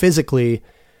ways, but physically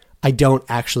I don't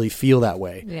actually feel that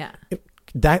way. Yeah.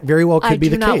 That very well could be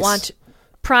the case.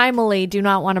 Primally do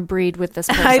not want to breed with this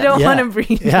person. I don't want to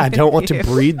breed. Yeah, I don't want to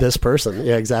breed this person.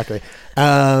 Yeah, exactly.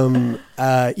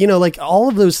 Like all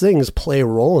of those things play a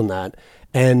role in that.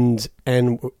 And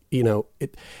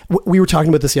we were talking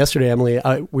about this yesterday, Emily.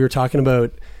 We were talking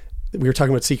about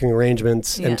seeking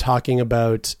arrangements and talking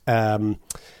about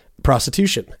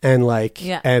prostitution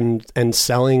and and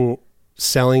selling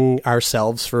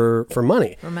ourselves for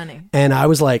money. For money. And I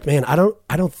was like, man, I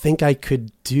don't think I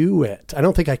could do it. I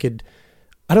don't think I could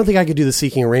do the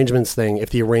seeking arrangements thing if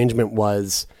the arrangement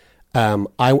was,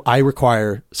 I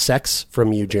require sex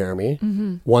from you,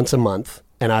 Jeremy, once a month,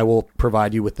 and I will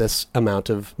provide you with this amount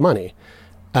of money.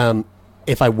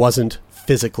 If I wasn't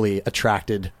physically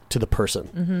attracted to the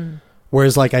person.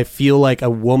 Whereas like, I feel like a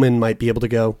woman might be able to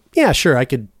go, yeah, sure, I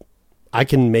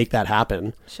can make that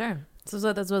happen. Sure. So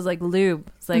that was like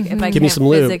lube. It's like, if I give can't me some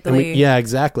lube. physically... Yeah,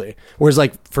 exactly. Whereas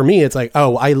like, for me, it's like,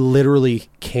 oh, I literally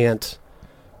can't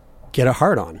get a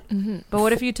hard on. But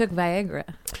what if you took Viagra?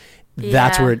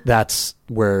 That's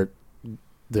where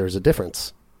there's a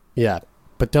difference. Yeah.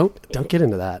 But don't get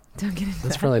into that.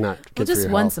 That's probably not good for your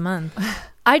health. Once a month.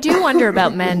 I do wonder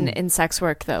about men in sex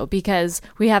work though, because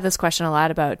we have this question a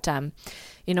lot about,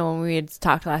 when we had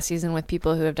talked last season with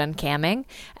people who have done camming,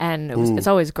 and it's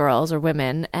always girls or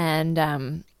women, and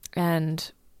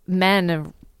men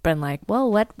have been like,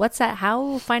 well, what's that?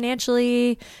 How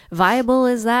financially viable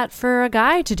is that for a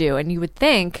guy to do? And you would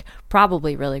think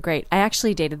probably really great. I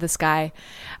actually dated this guy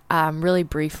really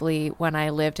briefly when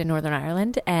I lived in Northern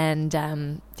Ireland,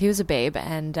 and he was a babe,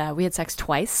 and we had sex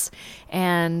twice,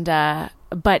 and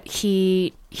but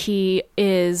he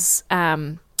is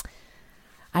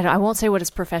I won't say what his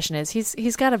profession is.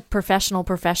 He's got a professional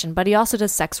profession, but he also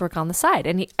does sex work on the side.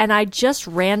 And I just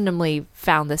randomly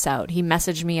found this out. He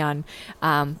messaged me on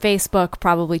Facebook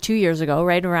probably 2 years ago,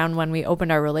 right around when we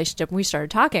opened our relationship and we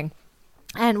started talking.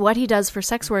 And what he does for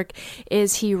sex work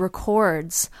is he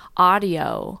records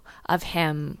audio of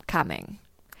him coming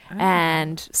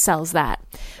and sells that.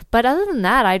 But other than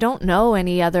that, I don't know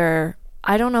any other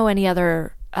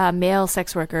male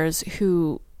sex workers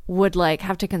who would like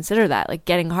have to consider that, like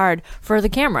getting hard for the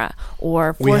camra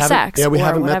or for sex. Yeah, we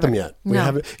haven't whatever. met them yet. We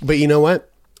haven't. But you know what?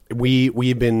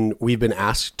 We've been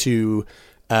asked to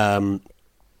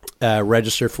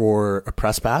register for a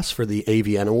press pass for the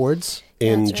AVN Awards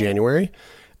in January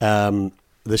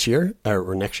this year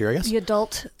or next year, I guess. The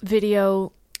Adult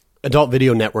Video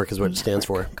Network is what it stands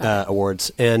for. Awards,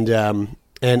 and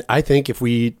I think if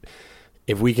we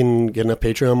can get enough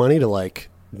Patreon money to like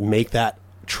make that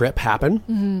trip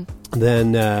happen,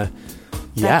 then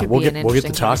we'll get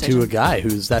to talk to a guy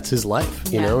that's his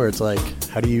life, you know, where it's like,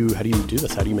 how do you do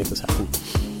this? How do you make this happen?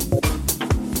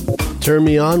 Turn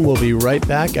Me On. We'll be right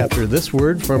back after this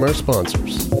word from our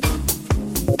sponsors.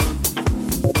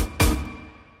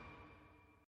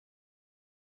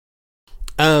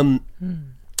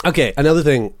 Okay, another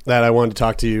thing that I wanted to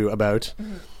talk to you about.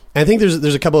 I think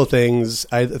there's a couple of things.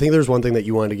 I think there's one thing that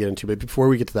you wanted to get into, but before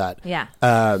we get to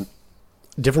that,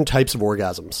 different types of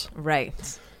orgasms.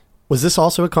 Right. Was this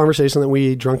also a conversation that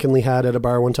we drunkenly had at a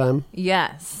bar one time?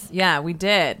 Yes. Yeah, we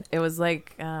did. It was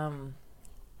like, it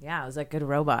was like Good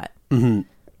Robot. Mm-hmm.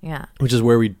 Yeah. Which is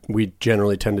where we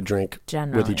generally tend to drink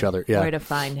with each other. Yeah. Where to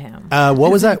find him.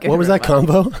 What was that? What was that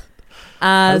combo?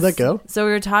 How did that go? So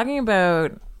we were talking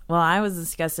about, I was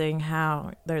discussing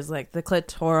how there's like the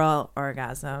clitoral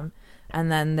orgasm, and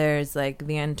then there's like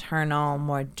the internal,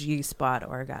 more G-spot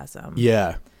orgasm.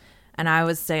 Yeah. and I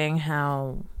was saying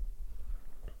how,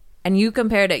 and you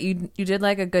compared it, you did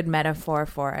like a good metaphor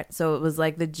for it. So it was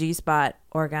like the G-spot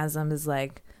orgasm is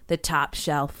like the top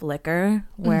shelf liquor,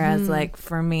 whereas like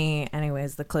for me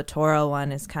anyways, the clitoral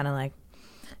one is kind of like,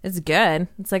 it's good.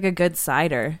 It's like a good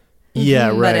cider. Yeah,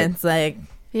 right. But it's like,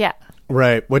 Yeah.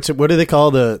 Right. What do they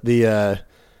call the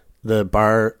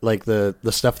bar, like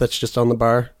the stuff that's just on the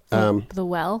bar? The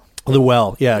well. The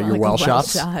well. Yeah, your like a well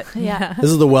shots. shot. Yeah. This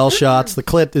is the well shots. The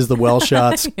clit is the well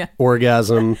shots.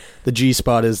 Orgasm. The G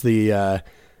spot is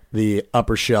the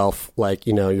upper shelf, like,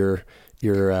 you know, your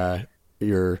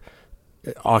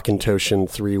Auchentoshan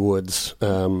 3 Woods,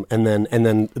 and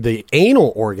then the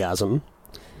anal orgasm.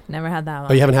 Never had that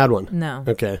one. Oh, you haven't had one? No.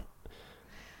 Okay.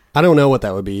 I don't know what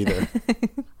that would be either.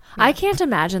 I can't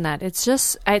imagine that.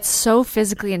 It's so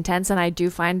physically intense, and I do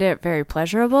find it very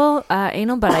pleasurable,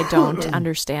 anal, but I don't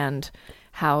understand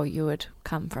how you would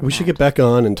come from We should get Becca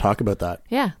on and talk about that.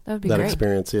 Yeah, that would be that great.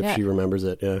 experience, if she remembers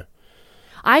it, yeah.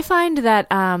 I find that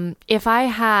if I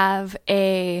have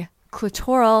a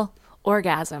clitoral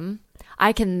orgasm,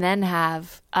 I can then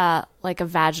have like a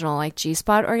vaginal, like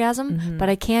G-spot orgasm, but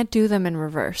I can't do them in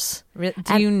reverse.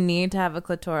 Do you need to have a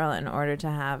clitoral in order to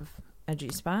have a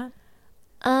G-spot?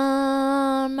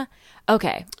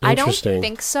 Okay. I don't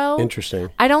think so. Interesting.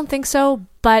 I don't think so,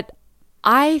 but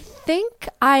I think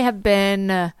I have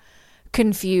been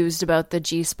confused about the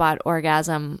G-spot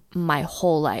orgasm my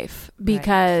whole life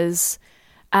because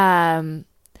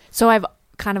so I've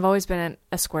kind of always been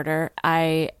a squirter.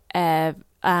 I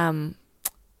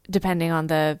depending on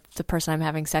the person I'm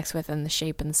having sex with and the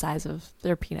shape and the size of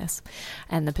their penis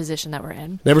and the position that we're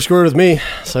in. Never scored with me,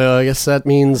 so I guess that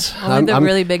means I'm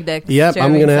really big dick. Yep,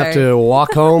 I'm gonna have to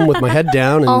walk home with my head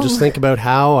down and just think about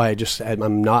how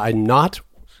I'm not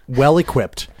well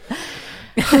equipped.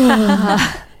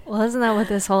 Well, isn't that what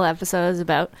this whole episode is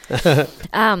about?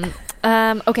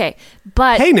 Okay,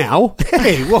 but hey, now,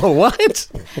 hey, whoa, what?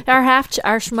 our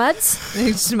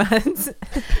schmuds,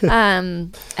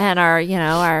 and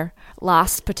our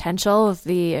lost potential of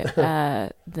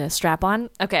the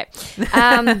strap-on. Okay,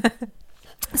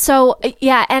 so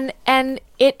yeah, and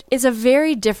it is a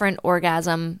very different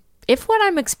orgasm. If what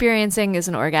I'm experiencing is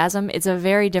an orgasm, it's a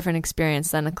very different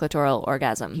experience than a clitoral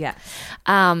orgasm. Yeah.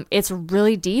 It's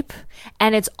really deep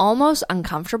and it's almost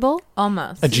uncomfortable.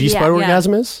 Almost. A G-spot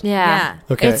orgasm is? Yeah.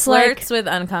 Okay. It flirts with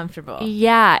uncomfortable.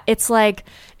 Yeah. It's like,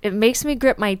 it makes me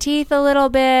grip my teeth a little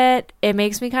bit. It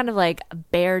makes me kind of like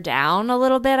bear down a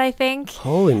little bit, I think.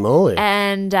 Holy moly.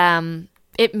 And,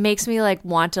 it makes me like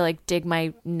want to like dig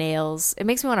my nails. It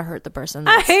makes me want to hurt the person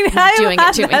that's I doing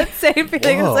it to me. That same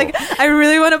feeling. It's like I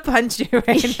really want to punch you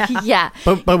right now. Yeah.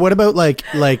 But what about like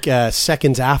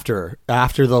seconds after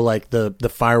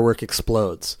the firework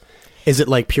explodes? Is it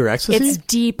like pure ecstasy? It's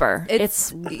deeper.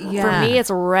 It's for me.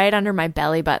 It's right under my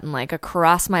belly button, like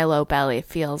across my low belly. It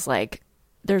feels like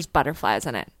there's butterflies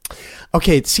in it.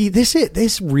 Okay, see,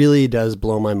 this really does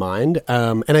blow my mind,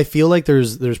 and I feel like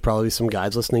there's probably some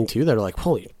guys listening too that are like,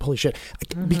 holy shit,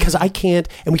 because I can't.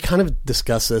 And we kind of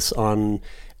discussed this on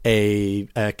a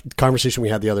conversation we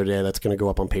had the other day that's going to go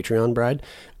up on Patreon, Bride.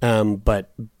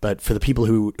 But for the people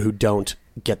who don't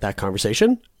get that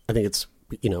conversation, I think it's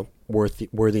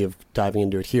worthy of diving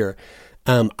into it here.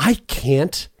 I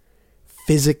can't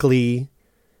physically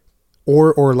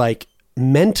or like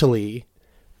mentally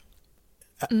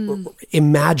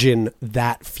imagine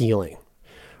that feeling,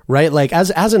 right? Like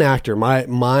as an actor,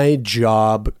 my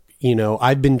job,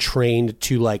 I've been trained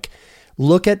to like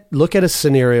look at a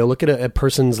scenario, look at a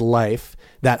person's life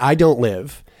that I don't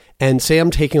live, and say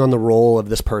I'm taking on the role of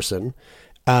this person,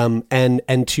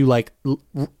 and to like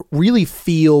really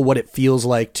feel what it feels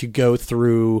like to go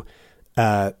through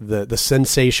the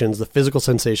sensations, the physical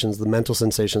sensations, the mental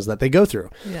sensations that they go through.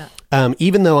 Yeah.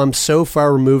 Even though I'm so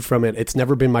far removed from it, it's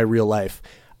never been my real life.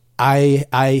 I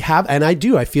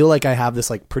feel like I have this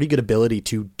like pretty good ability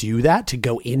to do that, to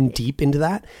go in deep into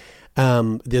that.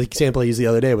 The example I used the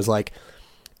other day was like,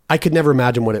 I could never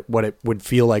imagine what it would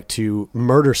feel like to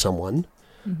murder someone.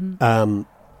 Mm-hmm.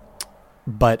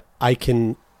 But I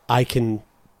can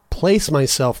place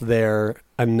myself there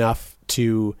enough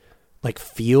to like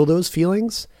feel those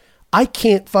feelings. I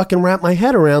can't fucking wrap my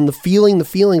head around the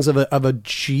feelings of a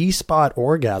G-spot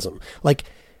orgasm. Like,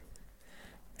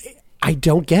 I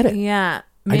don't get it. Yeah.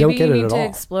 I don't get it at all. Maybe you need to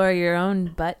explore your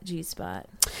own butt G-spot.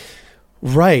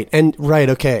 Right.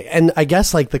 Okay. And I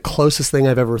guess like the closest thing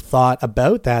I've ever thought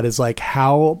about that is like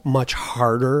how much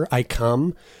harder I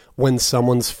come when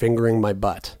someone's fingering my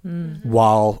butt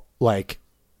while like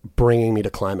bringing me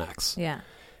to climax. Yeah.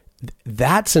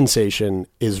 That sensation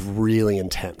is really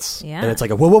intense. Yeah. And it's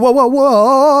like a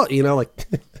whoa, like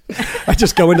I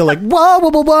just go into like, whoa, whoa,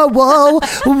 whoa, whoa, whoa,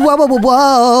 whoa, whoa,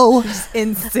 whoa, whoa.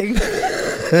 Instinct.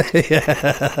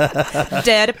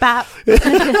 Dead pop.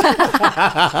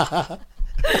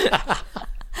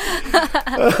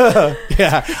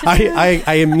 Yeah,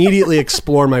 I immediately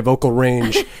explore my vocal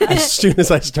range as soon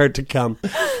as I start to come.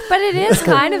 But it is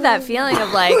kind of that feeling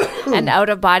of like an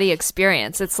out-of-body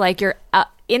experience. It's like your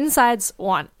insides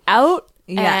want out.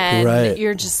 Yeah. And Right.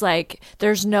 you're just like,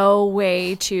 there's no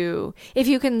way to, if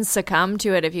you can succumb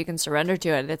to it, if you can surrender to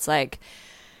it, it's like,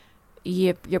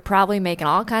 you're probably making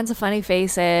all kinds of funny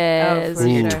faces, for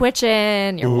you're sure.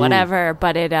 twitching, you're whatever.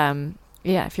 But it,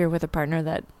 if you're with a partner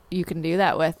that you can do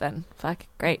that with, then fuck,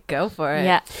 great. Go for it.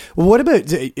 Yeah. Well, what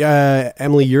about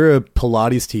Emily? You're a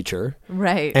Pilates teacher,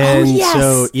 Right. and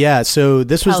yes. so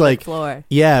this was Pelvic like, floor.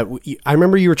 yeah. I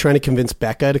remember you were trying to convince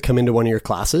Becca to come into one of your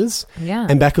classes, Yeah.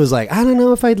 and Becca was like, I don't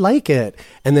know if I'd like it,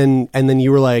 and then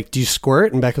you were like, do you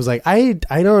squirt? And Becca was like, I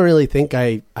don't really think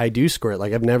I do squirt.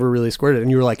 Like I've never really squirted,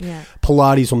 and you were like, Yeah.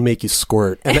 Pilates will make you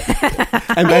squirt, and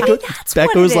Becca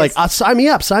what was it like, is. sign me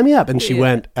up, and she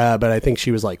went, but I think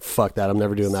she was like, fuck that, I'm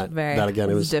never doing that again.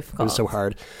 It was difficult. It was so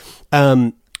hard.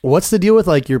 What's the deal with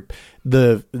like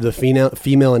the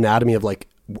female anatomy of like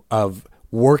of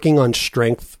working on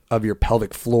strength of your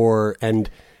pelvic floor and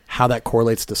how that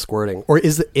correlates to squirting? Or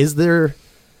is there?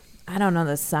 I don't know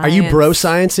the science. Are you bro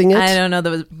sciencing it? I don't know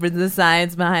the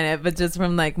science behind it, but just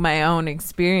from like my own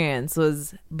experience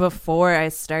was before I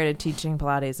started teaching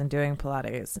Pilates and doing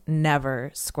Pilates,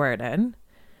 never squirted.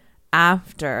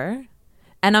 After,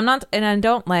 and I'm not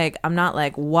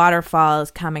like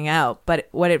waterfalls coming out, but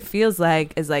what it feels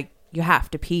like is like you have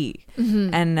to pee.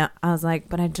 Mm-hmm. And I was like,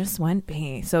 but I just went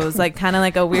pee. So it was like kind of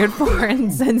like a weird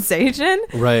foreign sensation.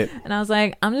 Right. And I was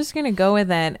like, I'm just going to go with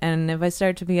it. And if I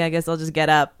start to pee, I guess I'll just get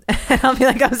up. And I'll be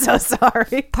like, I'm so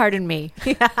sorry. Pardon me.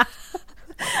 Yeah.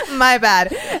 My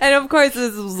bad. And of course,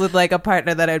 this was with like a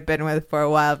partner that I'd been with for a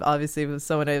while. Obviously, with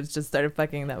someone I just started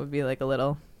fucking, that would be like a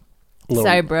little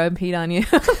sorry, bro, I peed on you.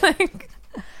 Like,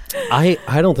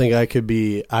 I don't think I could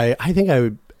be. I think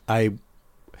I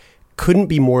couldn't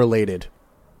be more elated.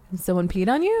 someone peed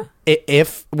on you?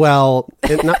 If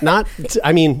not.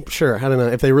 I mean, sure. I don't know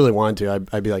if they really wanted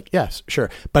to. I'd be like, yes, sure.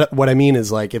 But what I mean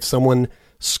is like if someone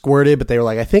squirted, but they were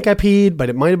like, I think I peed, but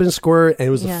it might have been a squirt, and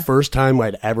it was the first time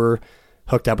I'd ever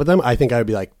hooked up with them. I think I would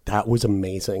be like, that was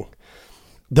amazing.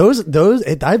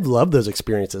 I've loved those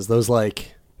experiences. Those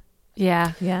like,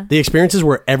 Yeah. the experiences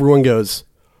where everyone goes,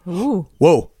 Ooh.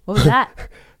 whoa, What was that?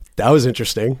 that was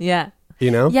interesting. Yeah. You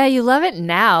know? Yeah, you love it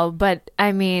now, but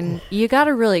I mean, you got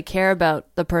to really care about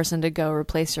the person to go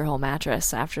replace your whole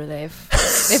mattress after they've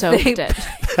soaked it.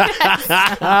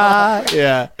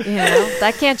 Yeah. You know,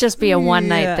 that can't just be a one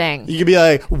night thing. You could be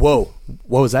like, whoa,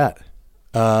 what was that?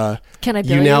 Can I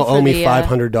bill You now for owe me the,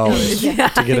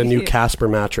 $500 to get a new Casper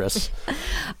mattress.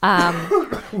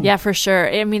 Yeah, for sure.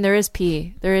 I mean, there is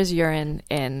pee, there is urine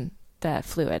in the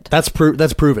fluid. That's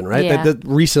proven, right? Yeah.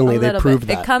 Recently, A they little proved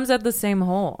bit. that. It comes out the same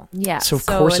hole. Yeah. So of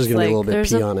So course there's it's going to be a like- little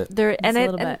bit of pee on it. And a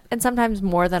little bit. and sometimes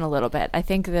more than a little bit. I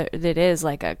think that it is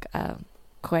like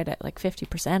quite like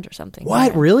 50% or something.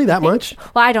 What? Yeah. Really? That much?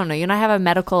 Well, I don't know. You know, I have a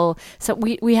medical. So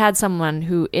we had someone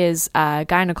who is a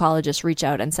gynecologist reach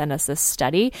out and send us this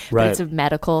study. Right. But it's a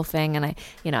medical thing, and I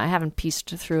haven't pieced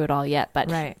through it all yet.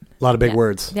 But Right. A lot of big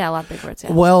words. Yeah, a lot of big words.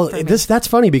 Yeah, Well, for me. that's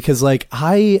funny because like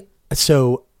I've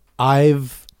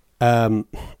I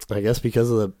guess because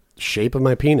of the shape of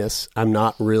my penis, I'm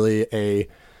not really a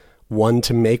one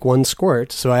to make one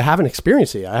squirt. So I haven't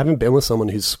experienced it. I haven't been with someone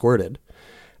who's squirted.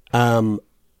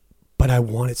 But I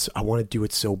want to do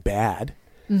it so bad.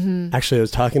 Mm-hmm. Actually, I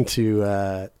was talking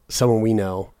to someone we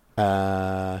know.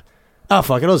 Oh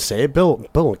fuck it, I'll just say it. Bill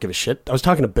won't give a shit. I was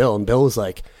talking to Bill, and Bill was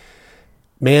like,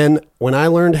 "Man, when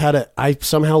I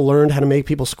somehow learned how to make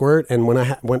people squirt, and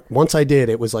once I did,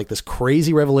 it was like this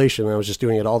crazy revelation. And I was just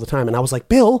doing it all the time, and I was like,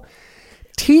 Bill,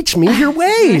 teach me your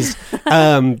ways."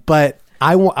 But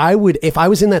I would, if I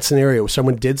was in that scenario where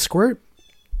someone did squirt,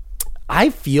 I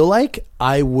feel like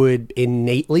I would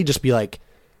innately just be like,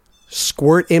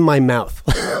 squirt in my mouth.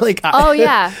 Oh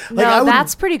yeah, like I no, would-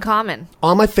 that's pretty common.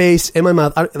 on my face, in my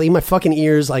mouth, in my fucking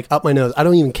ears, like up my nose. I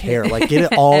don't even care. Like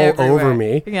get it all Everywhere. over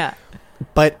me. Yeah.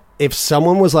 But if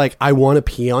someone was like, I want to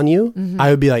pee on you, I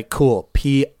would be like, cool,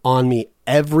 pee on me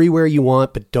everywhere you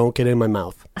want, but don't get it in my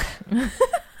mouth.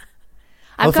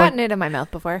 I've if I- gotten it in my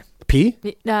mouth before. Pee?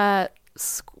 Yeah,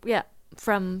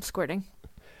 from squirting.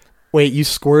 Wait, you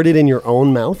squirted in your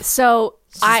own mouth? So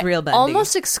just I real bendy.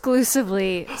 almost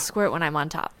exclusively squirt when I'm on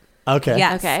top. Okay.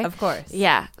 Yes, Okay. of course.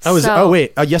 Yeah. Oh, so,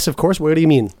 wait. Yes, of course. What do you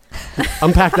mean?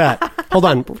 Unpack that. Hold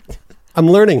on. I'm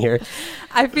learning here.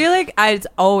 I feel like it's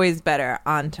always better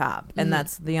on top, and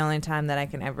that's the only time that I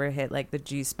can ever hit like the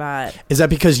G spot. Is that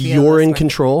because Feel you're this in way.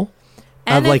 control of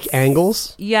And like it's-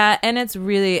 angles? Yeah, and it's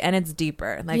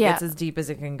deeper. Like Yeah. it's as deep as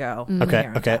it can go. Okay,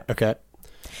 here on okay, top. okay.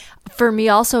 For me,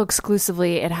 also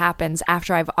exclusively, it happens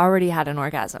after I've already had an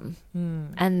orgasm,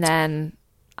 and then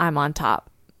I'm on top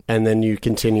And then you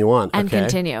continue on. and okay.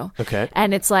 continue. Okay.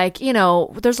 And it's like, you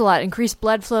know, there's a lot increased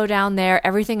blood flow down there.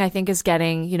 Everything I think is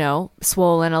getting, you know,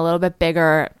 swollen, a little bit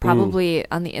bigger, probably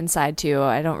on the inside too.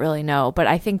 I don't really know, but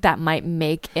I think that might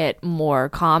make it more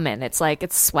common. It's like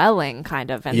it's swelling kind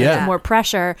of, and Yeah. there's more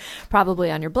pressure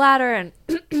probably on your bladder and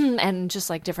and just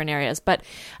like different areas. But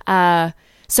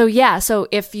so yeah, so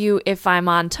if I'm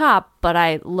on top but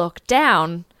I look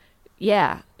down,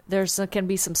 yeah, can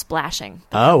be some splashing.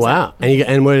 Oh wow!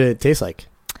 And what did it taste like?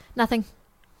 Nothing.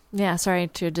 Yeah, sorry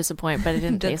to disappoint, but it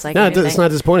didn't taste like No, anything. it's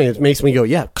not disappointing. It makes me go,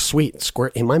 yeah, sweet,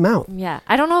 squirt in my mouth. Yeah,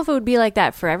 I don't know if it would be like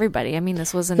that for everybody. I mean,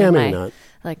 this wasn't Yeah, in maybe my not.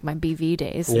 like my BV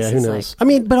days. Yeah, This who is knows? like- I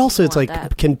mean, but also it's want like,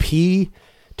 that. can pee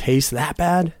taste that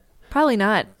bad? Probably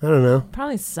not. I don't know.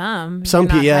 Probably some. Some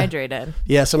You're not pee, yeah. hydrated.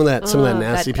 Yeah, some of that Ugh,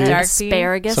 nasty that pee, dark pee?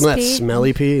 asparagus some of that pee.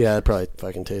 smelly pee. Yeah, it probably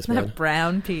fucking tastes bad. That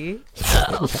brown pee.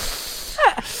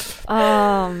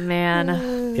 Oh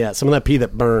man, Yeah, some of that pee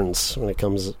that burns when it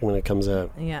comes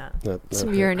out. Yeah. That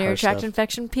some urinary harsh tract stuff.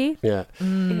 infection pee. Yeah.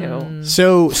 Ew.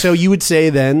 So you would say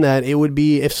then that it would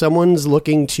be if someone's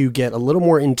looking to get a little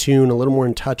more in tune, a little more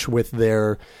in touch with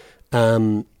their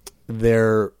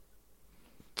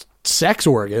sex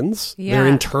organs, their Yeah.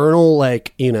 internal,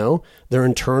 like, you know, their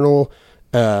internal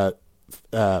fuck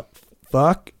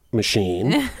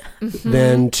machine,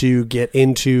 then to get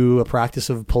into a practice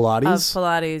of Pilates. Of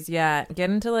Pilates, yeah. Get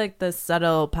into like the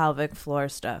subtle pelvic floor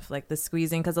stuff, like the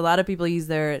squeezing, because a lot of people use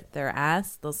their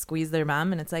ass. They'll squeeze their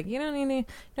bum, and it's like you don't need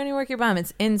to work your bum.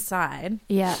 It's inside.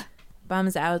 Yeah.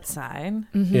 Bum's outside.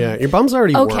 Yeah, your bum's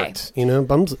already Okay. worked. You know,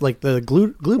 bums, like the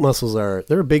glute muscles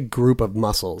they're a big group of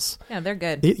muscles. Yeah, they're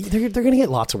good. They're going to get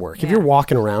lots of work. If Yeah. you're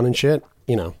walking around and shit,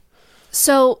 you know.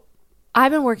 So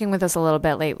I've been working with this a little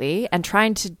bit lately and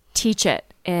trying to teach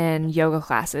it in yoga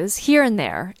classes here and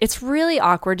there. It's really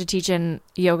awkward to teach in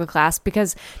yoga class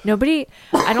because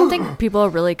I don't think people are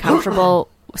really comfortable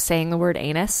saying the word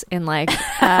anus in like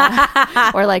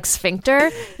or like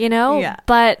sphincter, you know? Yeah.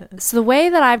 But so the way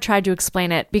that I've tried to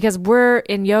explain it, because we're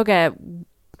in yoga,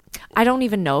 I don't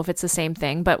even know if it's the same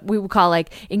thing, but we would call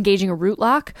like engaging a root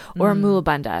lock or a mula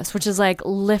bandhas, which is like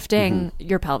lifting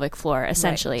your pelvic floor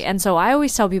essentially. Right. And so I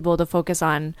always tell people to focus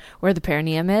on where the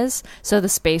perineum is, so the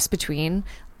space between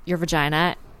your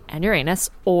vagina and your anus,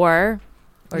 or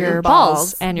your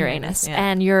balls and your anus, Yeah.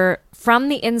 and you're from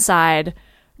the inside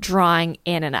drawing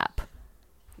in and up.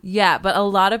 Yeah, but a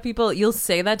lot of people, you'll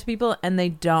say that to people and they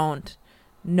don't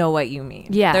know what you mean.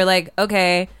 Yeah. They're like,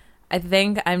 okay, I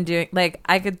think I'm doing, like,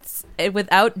 I could,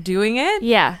 without doing it,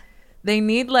 Yeah. they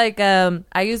need like,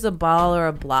 I use a ball or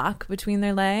a block between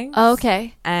their legs.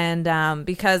 Okay. And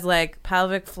because like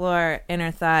pelvic floor, inner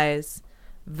thighs,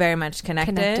 very much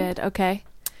connected. Okay.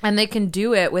 And they can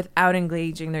do it without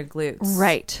engaging their glutes.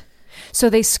 Right. So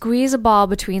they squeeze a ball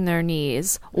between their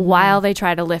knees while they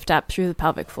try to lift up through the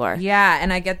pelvic floor. Yeah,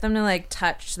 and I get them to like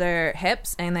touch their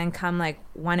hips and then come like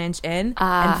 1 inch in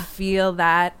and feel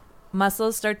that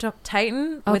muscles start to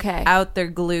tighten Okay. without their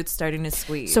glutes starting to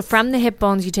squeeze. So from the hip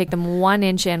bones, you take them 1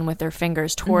 inch in with their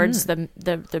fingers towards the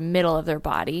middle of their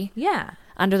body, yeah,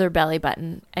 under their belly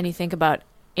button, and you think about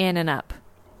in and up.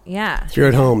 yeah. If you're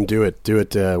at home, do it. Do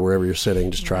it wherever you're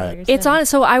sitting. Just try it. It's on.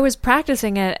 So I was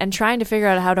practicing it and trying to figure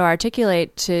out how to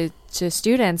articulate to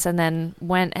students, and then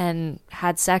went and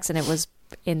had sex, and it was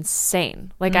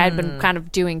insane. Like I had been kind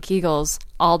of doing Kegels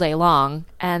all day long,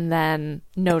 and then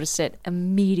noticed it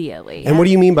immediately. And what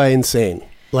do you mean by insane?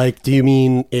 Like, do you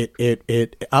mean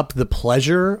it up the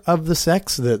pleasure of the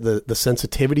sex, the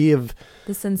sensitivity of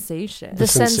The sensation. the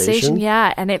sensation? sensation,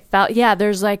 yeah, and it felt, yeah,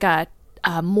 there's like a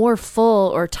more full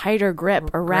or tighter grip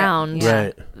around yeah.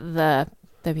 Right. the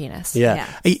penis. Yeah.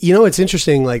 You know, it's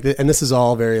interesting, like, and this is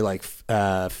all very like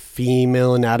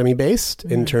female anatomy based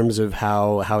in terms of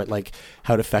how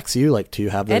it affects you, like to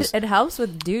have those. It helps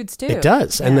with dudes too. It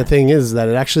does. And the thing is that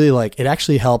it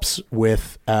actually helps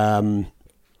with the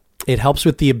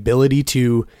ability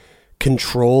to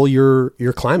control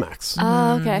your climax.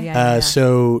 Oh, okay. Yeah.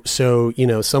 So you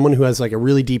know, someone who has like a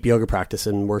really deep yoga practice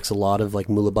and works a lot of like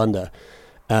Mula Bandha,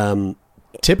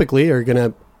 typically are going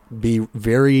to be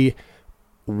very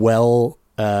well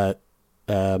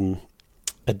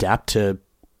adapt to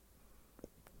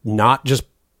not just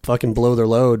fucking blow their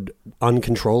load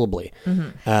uncontrollably.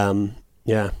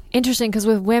 Yeah. Interesting, because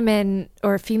with women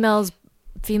or females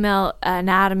female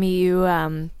anatomy,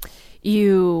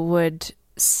 you would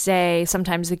say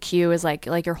sometimes the cue is like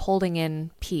you're holding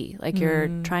in pee, like you're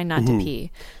trying not to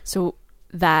pee. So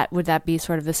would that be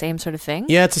sort of the same sort of thing?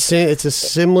 Yeah, it's a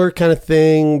similar kind of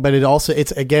thing, but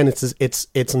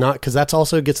it's not, because that's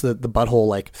also gets the butthole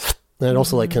like, and it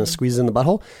also like kind of squeezes in the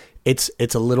butthole. It's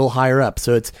a little higher up,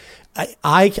 so it's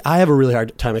I have a really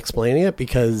hard time explaining it,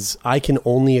 because I can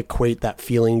only equate that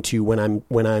feeling to when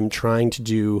I'm trying to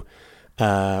do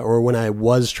or when I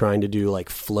was trying to do like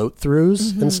float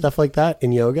throughs and stuff like that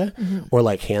in yoga, or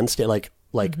like handstand,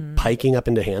 like piking up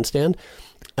into handstand.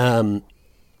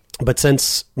 But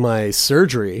since my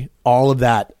surgery, all of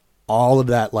that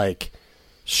like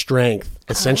strength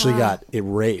essentially got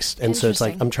erased, and so it's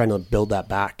like I'm trying to build that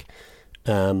back.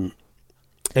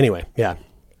 Anyway, yeah.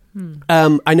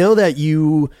 I know that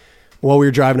you, while we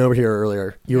were driving over here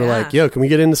earlier, you were like, "Yo, can we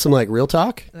get into some like real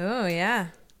talk?" Oh yeah.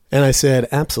 And I said,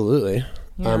 "Absolutely."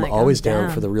 You're always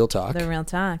down for the real talk. The real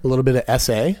talk. A little bit of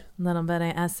essay. A little bit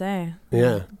of essay.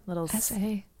 Yeah. Little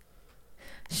essay.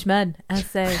 Schmud,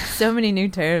 essay. So many new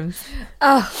terms.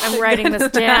 Oh, I'm writing this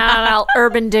down. I'll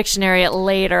Urban Dictionary it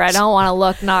later. I don't want to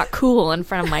look not cool in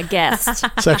front of my guest.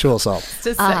 Sexual assault.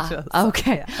 Just sexual assault.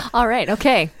 Okay. Yeah. All right.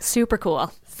 Okay. Super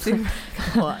cool. Super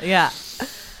cool. Yeah.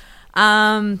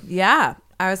 Yeah.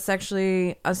 I was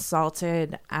sexually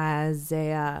assaulted as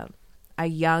a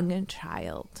young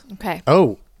child. Okay.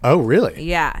 Oh, really?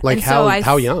 Yeah. Like and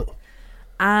how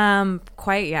young?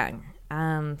 Quite young.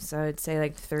 So I'd say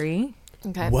like 3.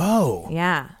 Okay. Whoa.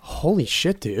 Yeah. Holy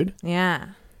shit, dude. Yeah.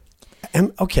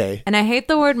 Okay. And I hate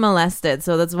the word molested,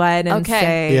 so that's why I didn't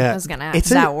say I was gonna ask.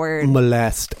 that word.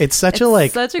 Molest. It's such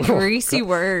such a greasy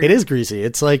word. It is greasy.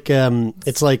 It's like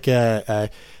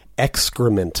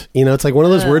excrement. You know, it's like one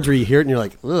of those words where you hear it and you're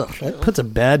like, ugh, that puts a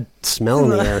bad smell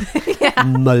in the air. Yeah.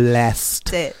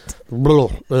 Molest. It.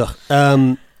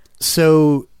 Ugh.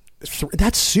 So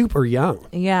that's super young.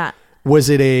 Yeah. Was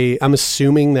it I'm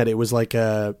assuming that it was like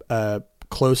a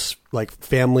close, like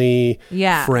family,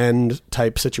 friend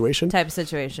type situation?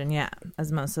 Yeah. As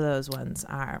most of those ones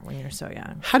are when you're so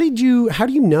young. How do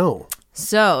you know?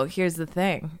 So here's the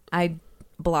thing. I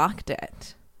blocked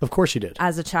it. Of course you did.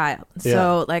 As a child. Yeah.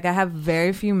 So like I have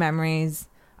very few memories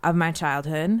of my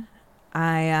childhood.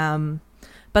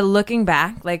 But looking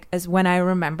back, like as when I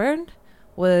remembered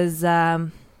was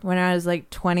when I was like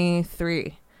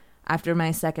 23 after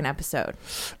my second episode.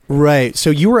 Right. So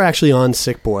you were actually on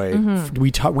Sick Boy.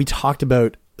 We talked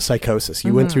about psychosis.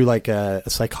 You went through like a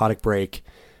psychotic break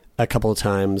a couple of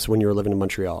times when you were living in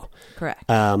Montreal. Correct.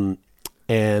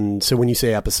 And so when you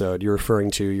say episode, you're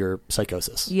referring to your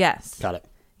psychosis. Yes. Got it.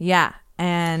 Yeah.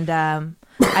 And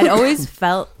I'd always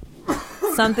felt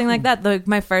something like that. Like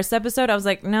my first episode, I was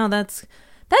like, no, that's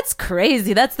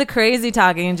crazy. That's the crazy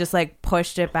talking, and just like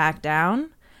pushed it back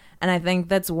down. And I think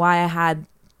that's why I had,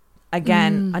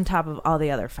 again, on top of all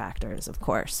the other factors, of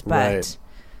course, but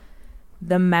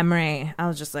the memory, I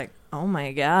was just like, oh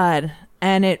my God.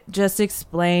 And it just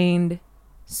explained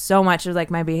so much of like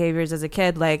my behaviors as a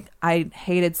kid. Like I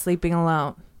hated sleeping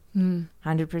alone.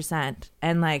 100%.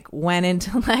 And like went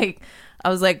into like, I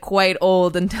was like quite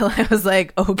old until I was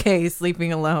like, okay,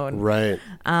 sleeping alone. Right.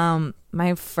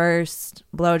 My first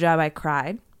blowjob, I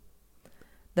cried.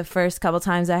 The first couple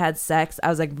times I had sex, I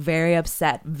was like very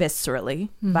upset viscerally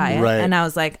by it. Right. And I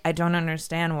was like, I don't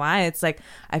understand why. It's like,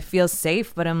 I feel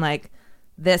safe, but I'm like,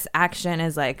 this action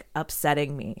is like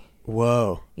upsetting me.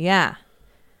 Whoa. Yeah.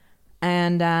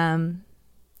 And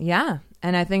yeah.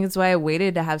 And I think it's why I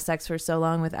waited to have sex for so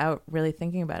long without really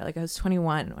thinking about it. Like I was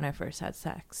 21 when I first had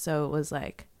sex. So it was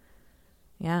like,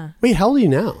 yeah. Wait, how old are you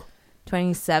now?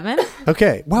 27.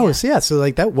 Okay. Wow. Yeah. So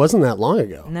like that wasn't that long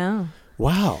ago. No.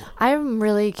 Wow. I'm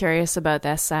really curious about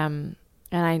this. And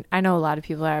I know a lot of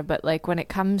people are, but like when it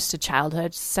comes to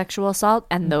childhood sexual assault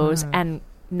and those and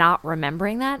not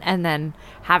remembering that and then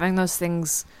having those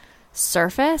things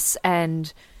surface,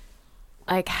 and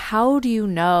like how do you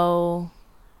know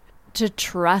to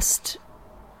trust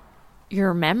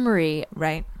your memory?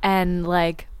 Right. And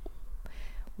like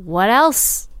what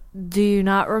else do you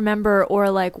not remember,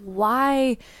 or like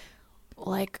why?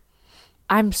 Like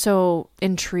I'm so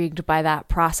intrigued by that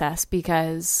process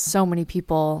because so many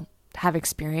people have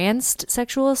experienced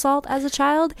sexual assault as a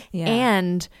child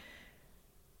and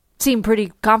seem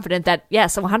pretty confident that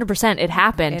yes, 100% it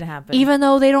happened. It happened. Even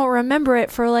though they don't remember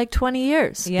it for like 20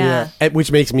 years. Yeah.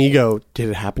 Which makes me go, did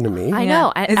it happen to me? I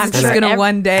know. Is it just going to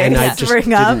one day and I just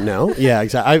bring up? didn't know. Yeah,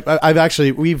 exactly. I've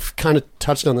actually, we've kind of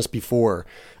touched on this before,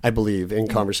 I believe, in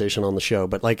conversation on the show.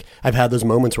 But like, I've had those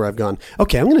moments where I've gone,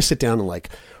 okay, I'm going to sit down and like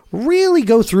really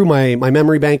go through my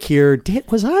memory bank here.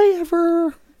 Was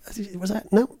that?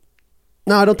 No.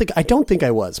 No, I don't think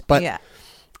I was. But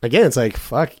again, it's like,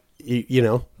 fuck, you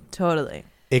know. Totally.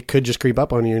 It could just creep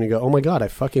up on you and you go, oh my God, I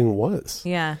fucking was.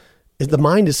 Yeah. The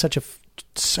mind is such a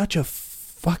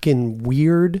fucking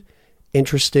weird,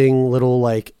 interesting little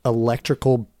like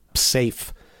electrical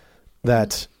safe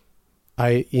that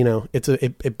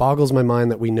it boggles my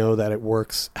mind that we know that it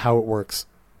works, how it works,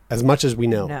 as much as we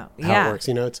know how it works.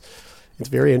 You know, it's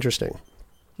very interesting.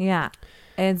 Yeah.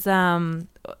 It's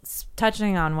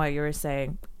touching on what you were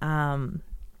saying. A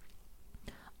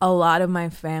lot of my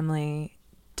family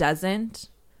doesn't.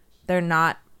 They're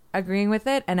not agreeing with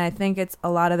it, and I think it's a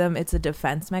lot of them. It's a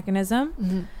defense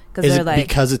mechanism because they're like,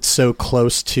 because it's so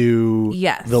close to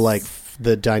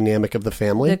the dynamic of the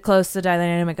family. The close to the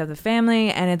dynamic of the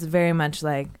family, and it's very much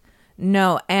like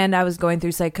no. And I was going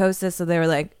through psychosis, so they were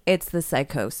like, "It's the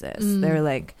psychosis." They were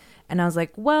like, and I was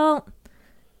like, "Well,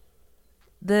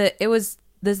 this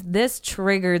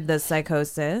triggered the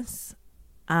psychosis.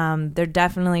 They're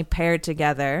definitely paired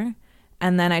together."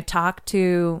 And then I talked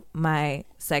to my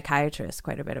psychiatrist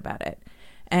quite a bit about it.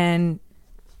 And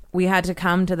we had to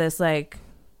come to this, like,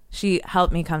 she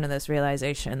helped me come to this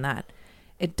realization that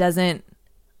it doesn't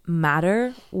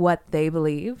matter what they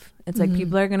believe. It's like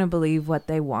people are going to believe what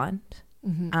they want.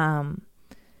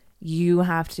 You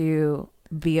have to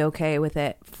be okay with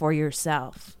it for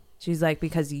yourself. She's like,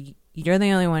 because you're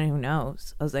the only one who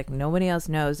knows. I was like, nobody else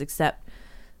knows except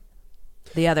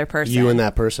the other person. You and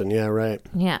that person. Yeah, right.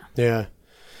 Yeah. Yeah.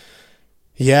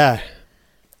 Yeah.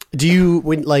 Do you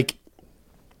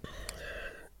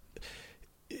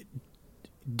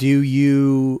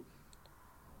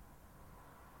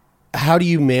how do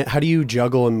you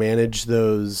juggle and manage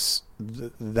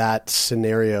that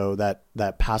scenario,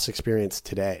 that past experience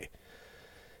today?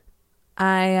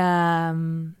 I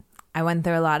went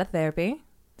through a lot of therapy.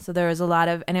 So there was a lot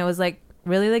of, and it was like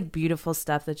really like beautiful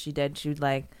stuff that she did.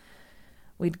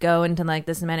 We'd go into like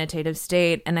this meditative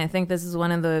state. And I think this is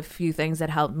one of the few things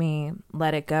that helped me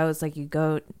let it go. It's like you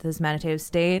go to this meditative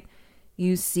state,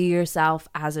 you see yourself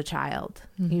as a child.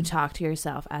 You talk to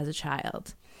yourself as a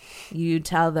child. You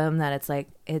tell them that it's like,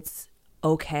 it's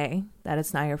okay, that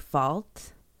it's not your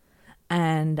fault.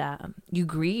 And you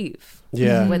grieve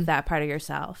with that part of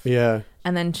yourself. Yeah.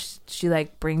 And then she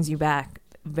like brings you back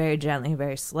very gently,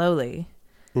 very slowly.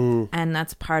 And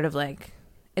that's part of like,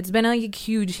 it's been like a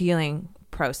huge healing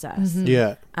process.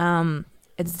 Yeah.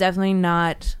 It's definitely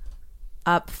not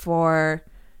up for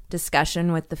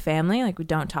discussion with the family. Like we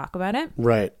don't talk about it.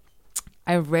 Right.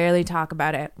 I rarely talk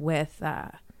about it with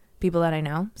people that I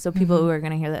know. So people who are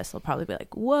going to hear this will probably be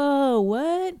like, whoa,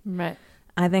 what? Right.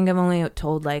 I think I've only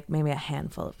told like maybe a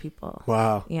handful of people.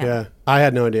 Wow. Yeah. I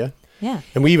had no idea. Yeah.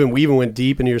 And we even went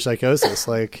deep into your psychosis,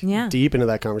 like deep into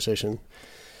that conversation.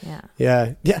 Yeah.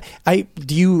 Yeah. Yeah. I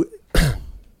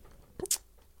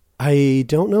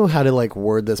don't know how to like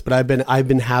word this, but I've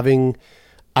been having,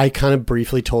 I kind of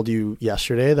briefly told you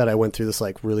yesterday that I went through this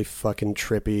like really fucking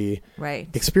trippy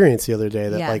experience the other day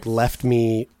that like left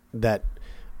me, that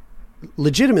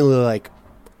legitimately like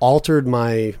altered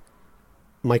my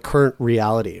current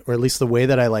reality, or at least the way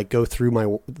that I like go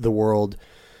through the world,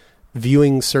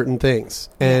 viewing certain things.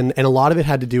 And a lot of it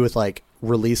had to do with like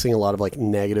releasing a lot of like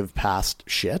negative past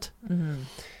shit.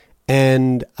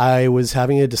 And I was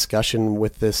having a discussion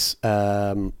with this,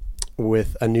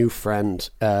 with a new friend,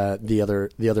 the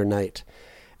other night.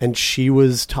 And she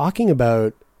was talking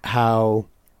about how,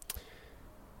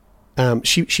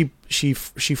 she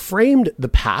framed the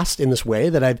past in this way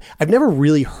that I've never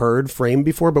really heard framed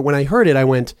before. But when I heard it, I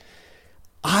went,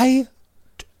 I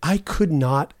could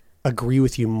not agree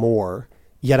with you more.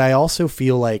 Yet I also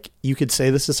feel like you could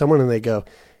say this to someone and they go,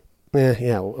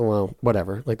 yeah, well,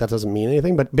 whatever. Like that doesn't mean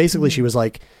anything. But basically she was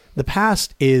like, the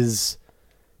past is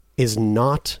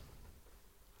not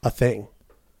a thing.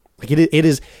 Like it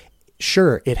is,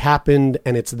 sure, it happened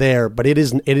and it's there, but it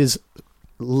is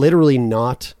literally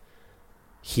not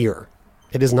here.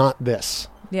 It is not this.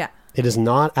 Yeah. It is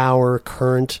not our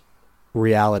current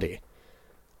reality.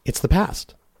 It's the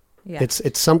past. Yeah.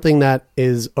 It's something that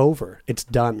is over. It's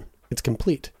done. It's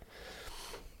complete.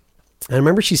 I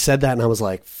remember she said that and I was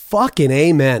like, fucking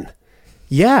amen.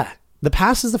 Yeah. The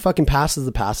past is the fucking past is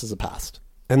the past is the past.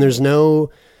 And there's no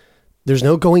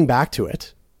going back to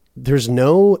it. There's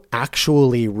no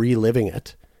actually reliving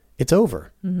it. It's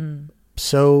over.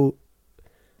 So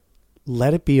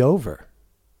let it be over.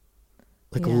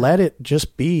 Like let it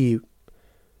just be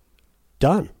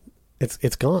done.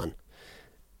 It's gone.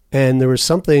 And there was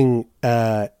something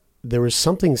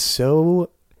so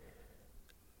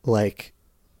like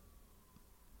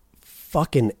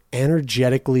fucking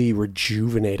energetically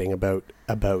rejuvenating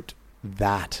about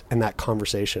that and that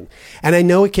conversation. And I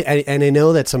know and I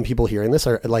know that some people hearing this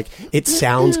are like, it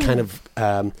sounds kind of,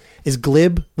 is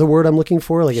glib the word I'm looking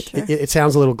for? Like it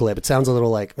sounds a little glib. It sounds a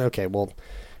little like, okay, well,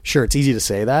 sure, it's easy to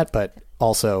say that, but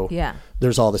also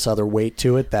there's all this other weight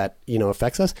to it that, you know,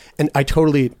 affects us. And I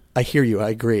hear you. I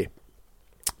agree.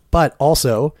 But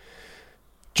also,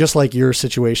 just like your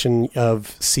situation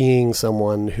of seeing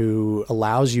someone who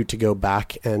allows you to go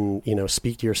back and, you know,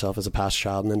 speak to yourself as a past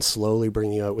child and then slowly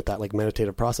bring you out with that like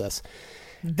meditative process,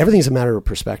 everything's a matter of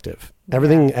perspective.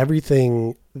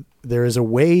 Everything, there is a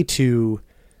way to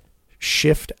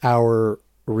shift our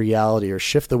reality or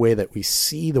shift the way that we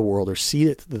see the world or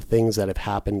see the things that have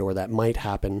happened or that might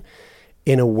happen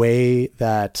in a way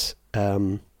that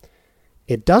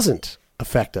it doesn't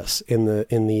affect us in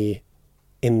the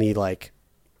like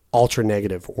ultra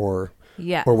negative or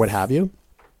what have you.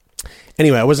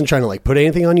 Anyway, I wasn't trying to like put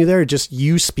anything on you there. Just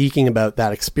you speaking about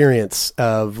that experience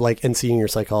of like, and seeing your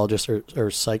psychologist or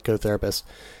psychotherapist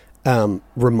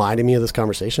reminded me of this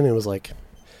conversation. It was like,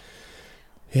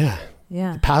 the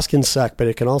past can suck, but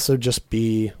it can also just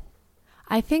be.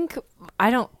 I think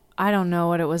I don't know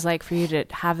what it was like for you to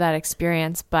have that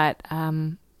experience, but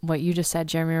what you just said,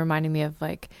 Jeremy, reminded me of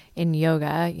like in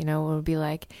yoga, you know, it would be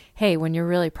like, hey, when you're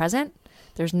really present,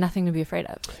 there's nothing to be afraid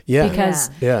of. Yeah. Because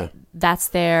that's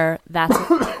there,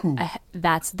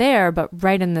 that's there, but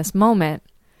right in this moment,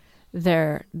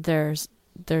 there's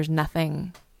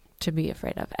nothing to be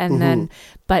afraid of. And then,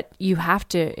 but you have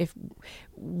to,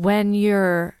 when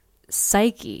your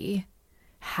psyche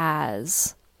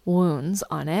has wounds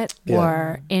on it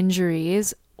or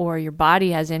injuries, or your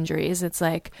body has injuries, it's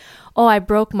like, oh, I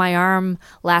broke my arm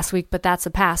last week, but that's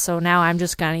the past, so now I'm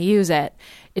just going to use it.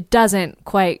 It doesn't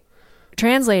quite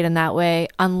translate in that way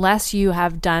unless you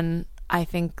have done, I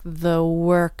think, the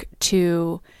work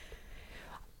to.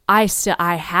 I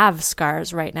have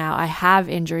scars right now. I have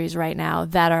injuries right now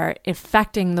that are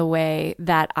affecting the way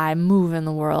that I move in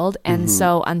the world. And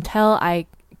so until I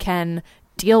can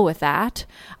deal with that,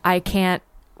 I can't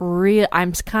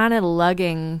I'm kind of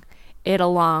lugging it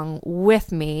along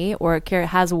with me, or it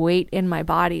has weight in my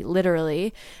body,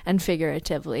 literally and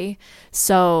figuratively.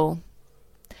 So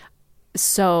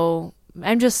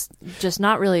I'm just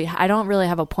not really, I don't really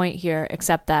have a point here,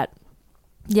 except that,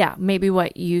 maybe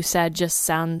what you said just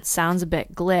sounds a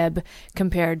bit glib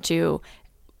compared to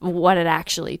what it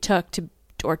actually took to,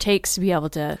 or takes to be able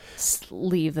to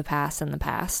leave the past in the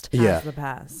past. The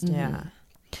past.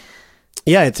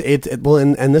 Yeah, it's well,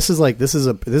 and this is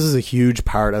a huge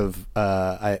part of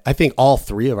I think all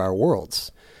three of our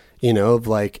worlds, you know,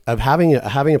 of having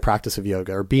a practice of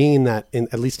yoga or being in that,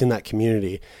 at least in that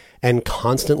community, and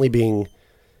constantly being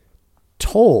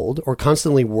told or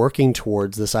constantly working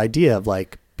towards this idea of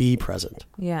like, be present,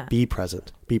 be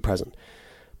present.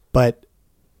 But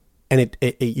and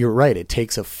you're right, it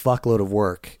takes a fuckload of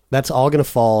work. That's all going to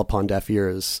fall upon deaf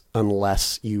ears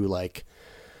unless you like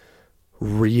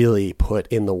really put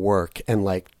in the work and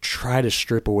like try to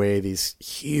strip away these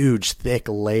huge thick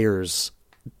layers,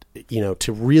 you know,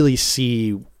 to really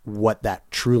see what that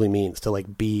truly means to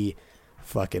like be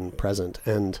fucking present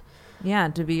and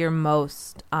to be your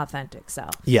most authentic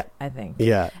self. I think.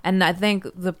 And I think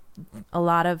a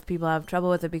lot of people have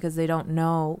trouble with it because they don't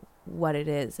know what it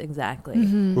is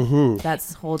exactly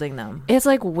that's holding them. It's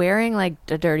like wearing like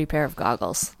a dirty pair of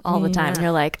goggles all the time.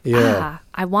 You're like,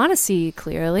 I want to see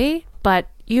clearly, but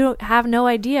you have no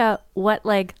idea what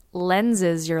like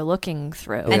lenses you're looking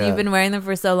through. And you've been wearing them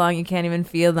for so long you can't even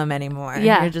feel them anymore.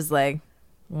 You're just like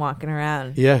walking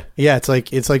around. It's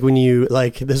like when you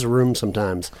like this room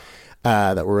sometimes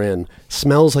that we're in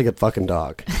smells like a fucking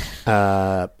dog.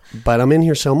 But I'm in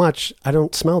here so much, I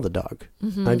don't smell the dog.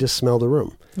 I just smell the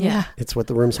room. It's what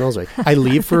the room smells like. I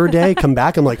leave for a day, come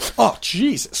back, I'm like, oh,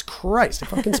 Jesus Christ, it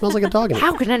fucking smells like a dog.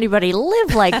 How can anybody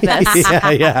live like this?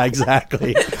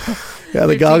 Exactly.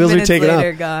 The goggles are taken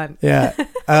off.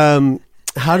 Gone.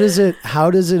 How does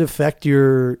it affect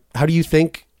how do you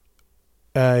think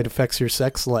it affects your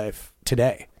sex life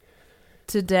today?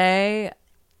 Today,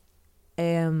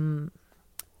 I'm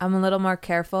a little more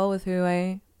careful with who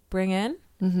I bring in.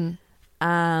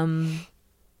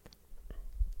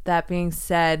 That being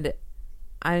said,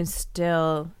 I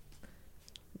still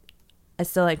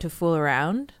like to fool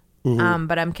around,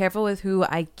 but I'm careful with who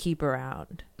I keep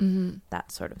around.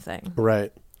 That sort of thing.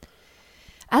 Right.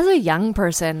 As a young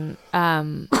person,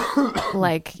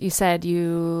 like you said,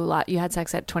 you had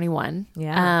sex at 21.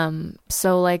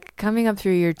 So like coming up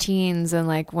through your teens and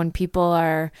like when people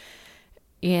are,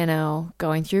 you know,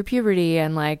 going through puberty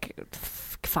and like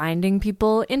finding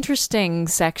people interesting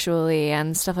sexually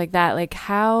and stuff like that, like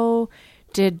how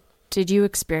did did you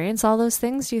experience all those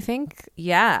things, do you think?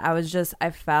 Yeah, I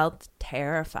felt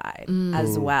terrified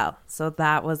as well. So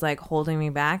that was like holding me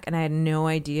back, and I had no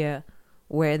idea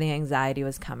where the anxiety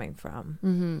was coming from.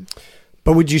 Mm-hmm.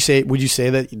 But would you say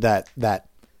that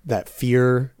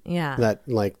fear, that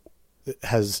like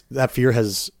that fear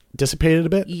has dissipated a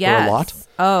bit, yes. or a lot?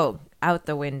 Oh, out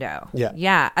the window.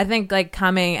 Yeah. I think like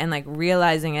coming and like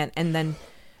realizing it, and then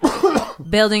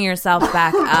building yourself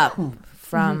back up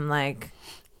from like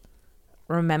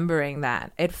remembering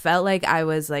that. It felt like I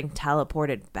was like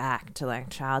teleported back to like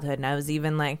childhood, and I was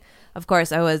even like, of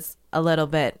course, I was a little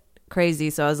bit crazy,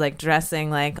 so I was like dressing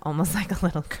like almost like a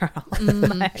little girl.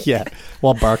 Like, yeah,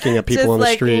 while barking at people on the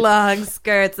like street. Long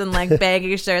skirts and like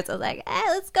baggy shirts. I was like, hey,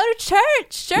 let's go to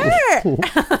church. Sure.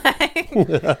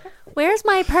 Like, where's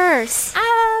my purse?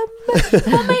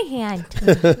 hold my hand.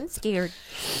 I'm scared.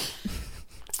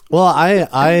 Well,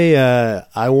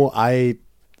 I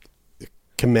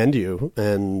commend you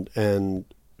and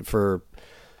for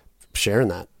sharing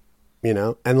that, you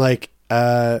know, and like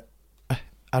I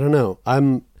don't know,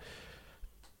 I'm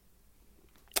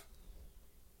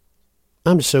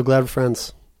just so glad we're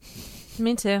friends.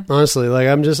 Me too. Honestly, like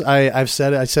I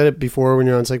said it before when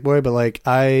you're on Sick Boy, but like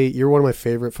you're one of my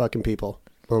favorite fucking people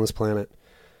on this planet.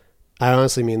 I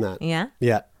honestly mean that. Yeah.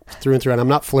 Yeah. Through and through, and I'm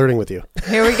not flirting with you.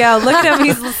 Here we go. Look at him.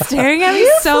 He's staring at me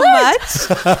so much.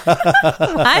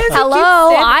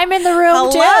 Hello, I'm in the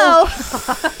room too.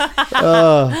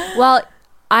 Well,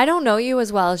 I don't know you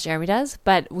as well as Jeremy does,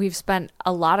 but we've spent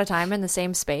a lot of time in the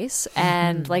same space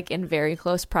and like in very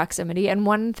close proximity. And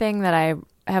one thing that I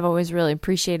have always really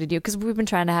appreciated you, because we've been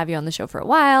trying to have you on the show for a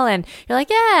while, and you're like,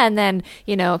 yeah, and then,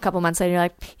 you know, a couple months later, you're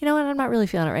like, you know what, I'm not really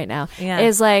feeling it right now. Yeah.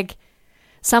 Is like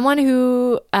someone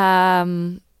who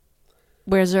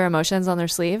wears their emotions on their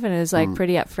sleeve and is like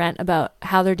pretty upfront about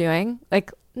how they're doing.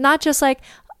 Like, not just like,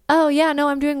 oh yeah, no,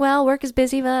 I'm doing well, work is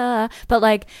busy, blah, blah, but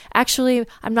like, actually,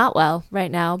 I'm not well right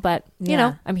now, but you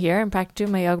know, I'm here, I'm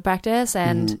doing my yoga practice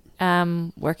and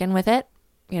working with it,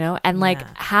 you know, and like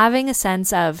having a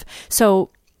sense of, so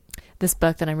this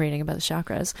book that I'm reading about the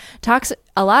chakras talks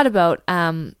a lot about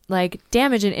like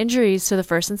damage and injuries to the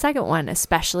first and second one,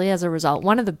 especially as a result.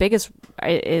 One of the biggest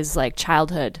is like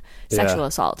childhood sexual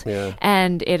assault,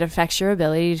 and it affects your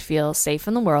ability to feel safe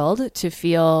in the world, to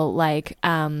feel like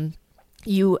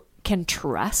you can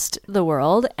trust the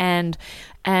world, and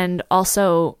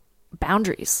also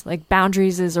boundaries. Like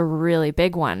boundaries is a really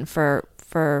big one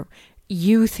for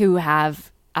youth who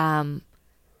have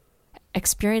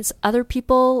experienced other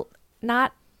people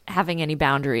not having any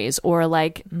boundaries, or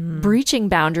like breaching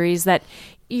boundaries that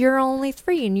you're only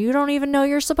 3 and you don't even know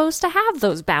you're supposed to have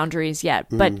those boundaries yet.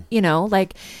 But, you know,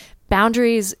 like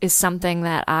boundaries is something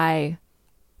that I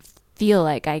feel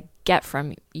like I get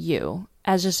from you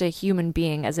as just a human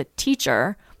being, as a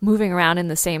teacher moving around in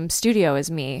the same studio as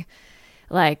me,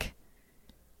 like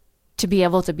to be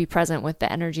able to be present with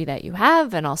the energy that you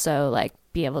have, and also like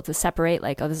be able to separate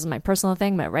like, oh, this is my personal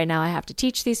thing, but right now I have to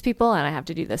teach these people and I have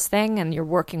to do this thing, and you're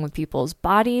working with people's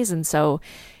bodies. And so,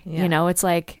 you know, it's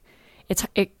like,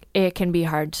 it can be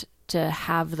hard to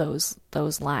have those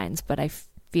lines, but I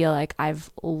feel like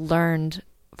I've learned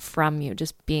from you,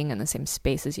 just being in the same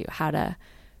space as you, how to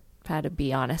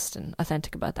be honest and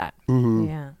authentic about that.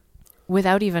 Yeah.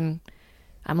 Without even,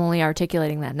 I'm only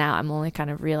articulating that now. I'm only kind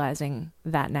of realizing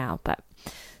that now, but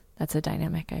that's a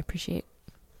dynamic I appreciate.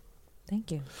 Thank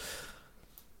you.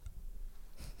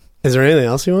 Is there anything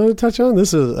else you wanted to touch on?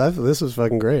 This is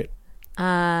fucking great.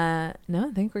 No,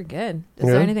 I think we're good. Is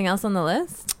there anything else on the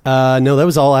list? No, that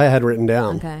was all I had written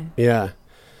down. Okay. Yeah.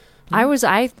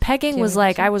 Pegging was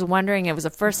like, I was wondering, it was the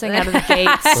first thing out of the gate.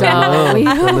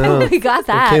 So we got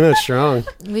that. It came out strong.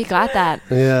 We got that.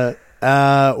 Yeah.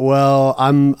 Well,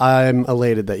 I'm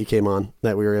elated that you came on,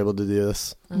 that we were able to do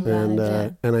this, and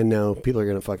I know people are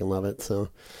gonna fucking love it. So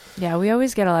yeah, we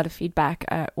always get a lot of feedback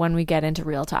when we get into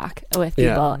real talk with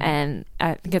people, and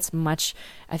I think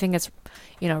it's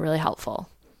really helpful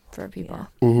for people.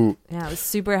 Yeah, I was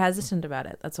super hesitant about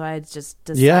it. That's why I just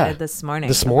decided this morning.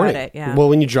 About it. Yeah. Well,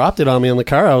 when you dropped it on me on the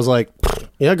car, I was like,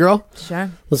 yeah, girl, sure,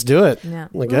 let's do it. Yeah,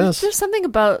 I guess there's something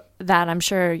about that. I'm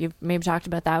sure you've maybe talked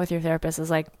about that with your therapist. Is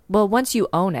like, well, once you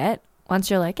own it, once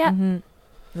you're like,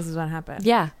 this is what happened.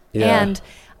 Yeah, and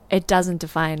it doesn't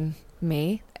define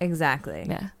me.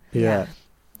 Exactly. Yeah.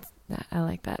 I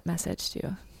like that message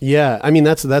too. Yeah, I mean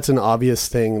that's an obvious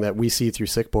thing that we see through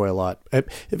Sick Boy a lot,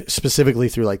 specifically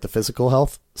through like the physical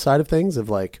health side of things.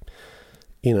 Of like,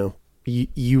 you know,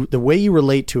 you the way you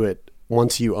relate to it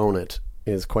once you own it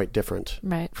is quite different,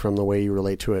 right, from the way you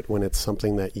relate to it when it's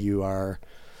something that you are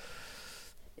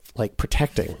like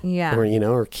protecting, or you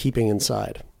know, or keeping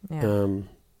inside. Yeah.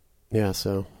 Yeah,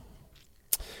 so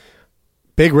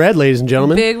Big Red, ladies and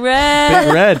gentlemen. Big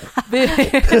Red. Big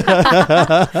Red.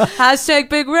 Hashtag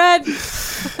Big Red.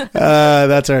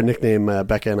 That's our nickname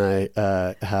Becca and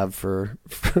I have for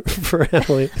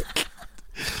Emily.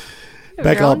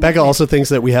 Becca also thinks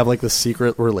that we have like this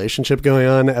secret relationship going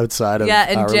on outside of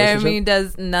and our Jeremy relationship.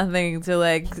 does nothing to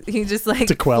like, he just like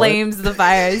To quell flames the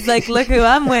fire. He's like, look who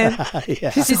I'm with. Yeah.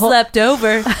 She slept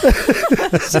over.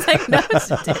 She's like, no,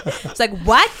 she didn't. It's like,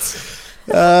 what?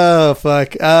 Oh,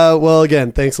 fuck. Well,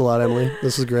 again, thanks a lot, Emily.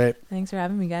 This was great. Thanks for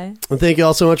having me, guys. And thank you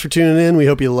all so much for tuning in. We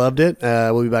hope you loved it.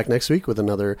 We'll be back next week with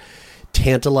another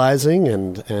tantalizing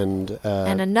and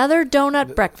another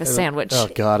donut breakfast sandwich. Oh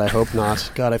God, I hope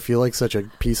not. God, I feel like such a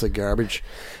piece of garbage.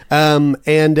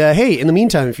 Hey, in the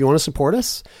meantime, if you want to support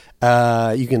us,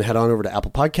 you can head on over to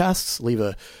Apple Podcasts, leave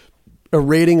a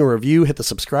rating or review, hit the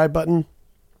subscribe button,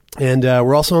 and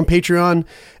we're also on Patreon.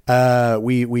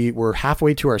 We're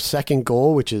halfway to our second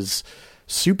goal, which is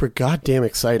super goddamn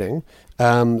exciting.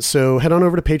 So head on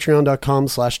over to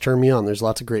patreon.com/turnmeon. There's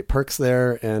lots of great perks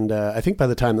there. And, I think by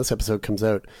the time this episode comes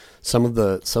out, some of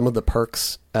the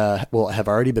perks, will have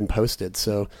already been posted.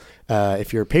 So,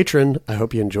 if you're a patron, I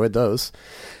hope you enjoyed those.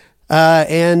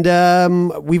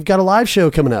 We've got a live show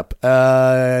coming up.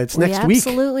 It's next week. We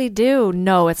absolutely do.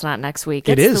 No, it's not next week.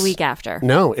 It's the week after.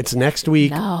 No, it's next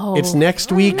week. No. It's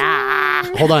next week.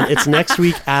 Hold on. It's next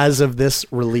week as of this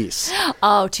release.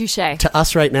 Oh, touche. To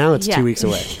us right now, it's 2 weeks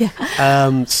away.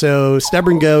 Yeah. So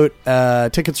Stubborn Goat,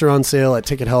 tickets are on sale at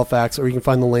Ticket Halifax, or you can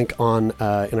find the link on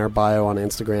in our bio on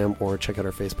Instagram, or check out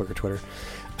our Facebook or Twitter.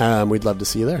 We'd love to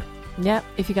see you there. Yep.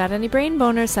 If you got any brain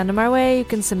boners, send them our way. You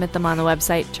can submit them on the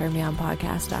website,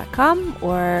 turnmeonpodcast.com,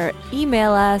 or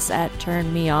email us at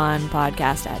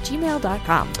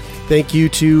turnmeonpodcast@gmail.com. Thank you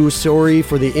to Sorry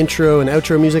for the intro and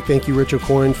outro music. Thank you, Rich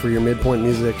O'Coin, for your midpoint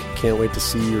music. Can't wait to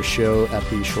see your show at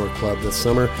the Shore Club this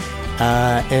summer.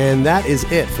 And that is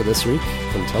it for this week.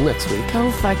 Until next week. Go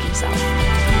fuck yourself.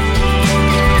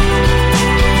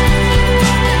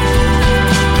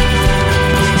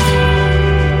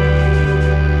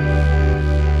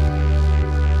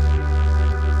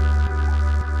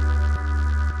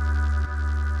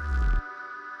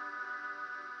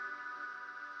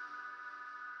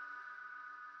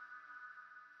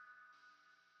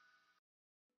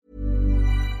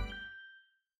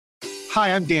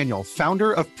 Hi, I'm Daniel,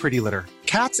 founder of Pretty Litter.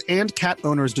 Cats and cat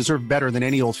owners deserve better than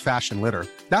any old-fashioned litter.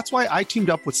 That's why I teamed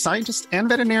up with scientists and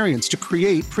veterinarians to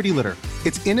create Pretty Litter.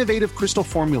 Its innovative crystal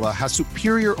formula has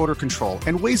superior odor control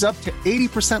and weighs up to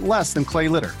 80% less than clay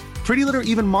litter. Pretty Litter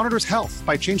even monitors health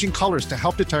by changing colors to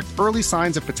help detect early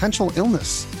signs of potential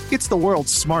illness. It's the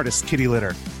world's smartest kitty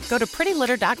litter. Go to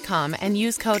prettylitter.com and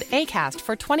use code ACAST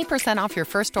for 20% off your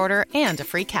first order and a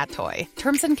free cat toy.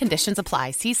 Terms and conditions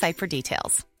apply. See site for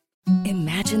details.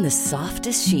 Imagine the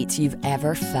softest sheets you've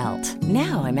ever felt.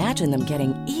 Now imagine them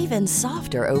getting even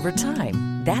softer over time.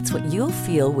 That's what you'll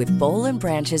feel with Boll &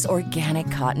 Branch's organic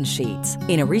cotton sheets.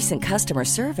 In a recent customer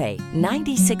survey,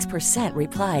 96%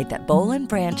 replied that Boll &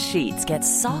 Branch sheets get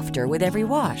softer with every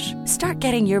wash. Start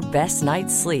getting your best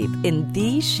night's sleep in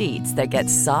these sheets that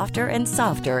get softer and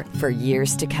softer for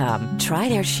years to come. Try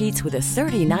their sheets with a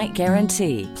 30-night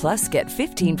guarantee. Plus, get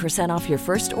 15% off your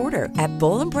first order at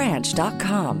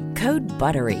bollandbranch.com. Code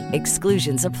BUTTERY.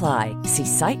 Exclusions apply. See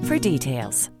site for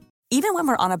details. Even when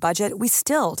we're on a budget, we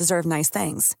still deserve nice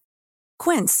things.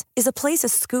 Quince is a place to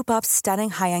scoop up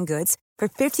stunning high-end goods for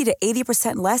 50 to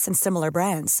 80% less than similar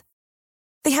brands.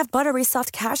 They have buttery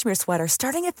soft cashmere sweaters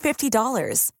starting at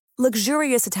 $50,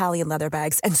 luxurious Italian leather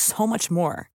bags, and so much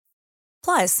more.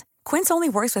 Plus, Quince only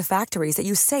works with factories that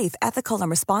use safe, ethical, and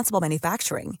responsible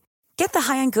manufacturing. Get the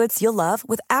high-end goods you'll love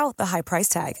without the high price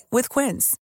tag with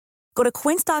Quince. Go to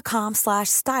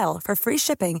quince.com/style for free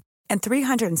shipping and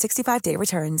 365-day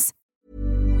returns.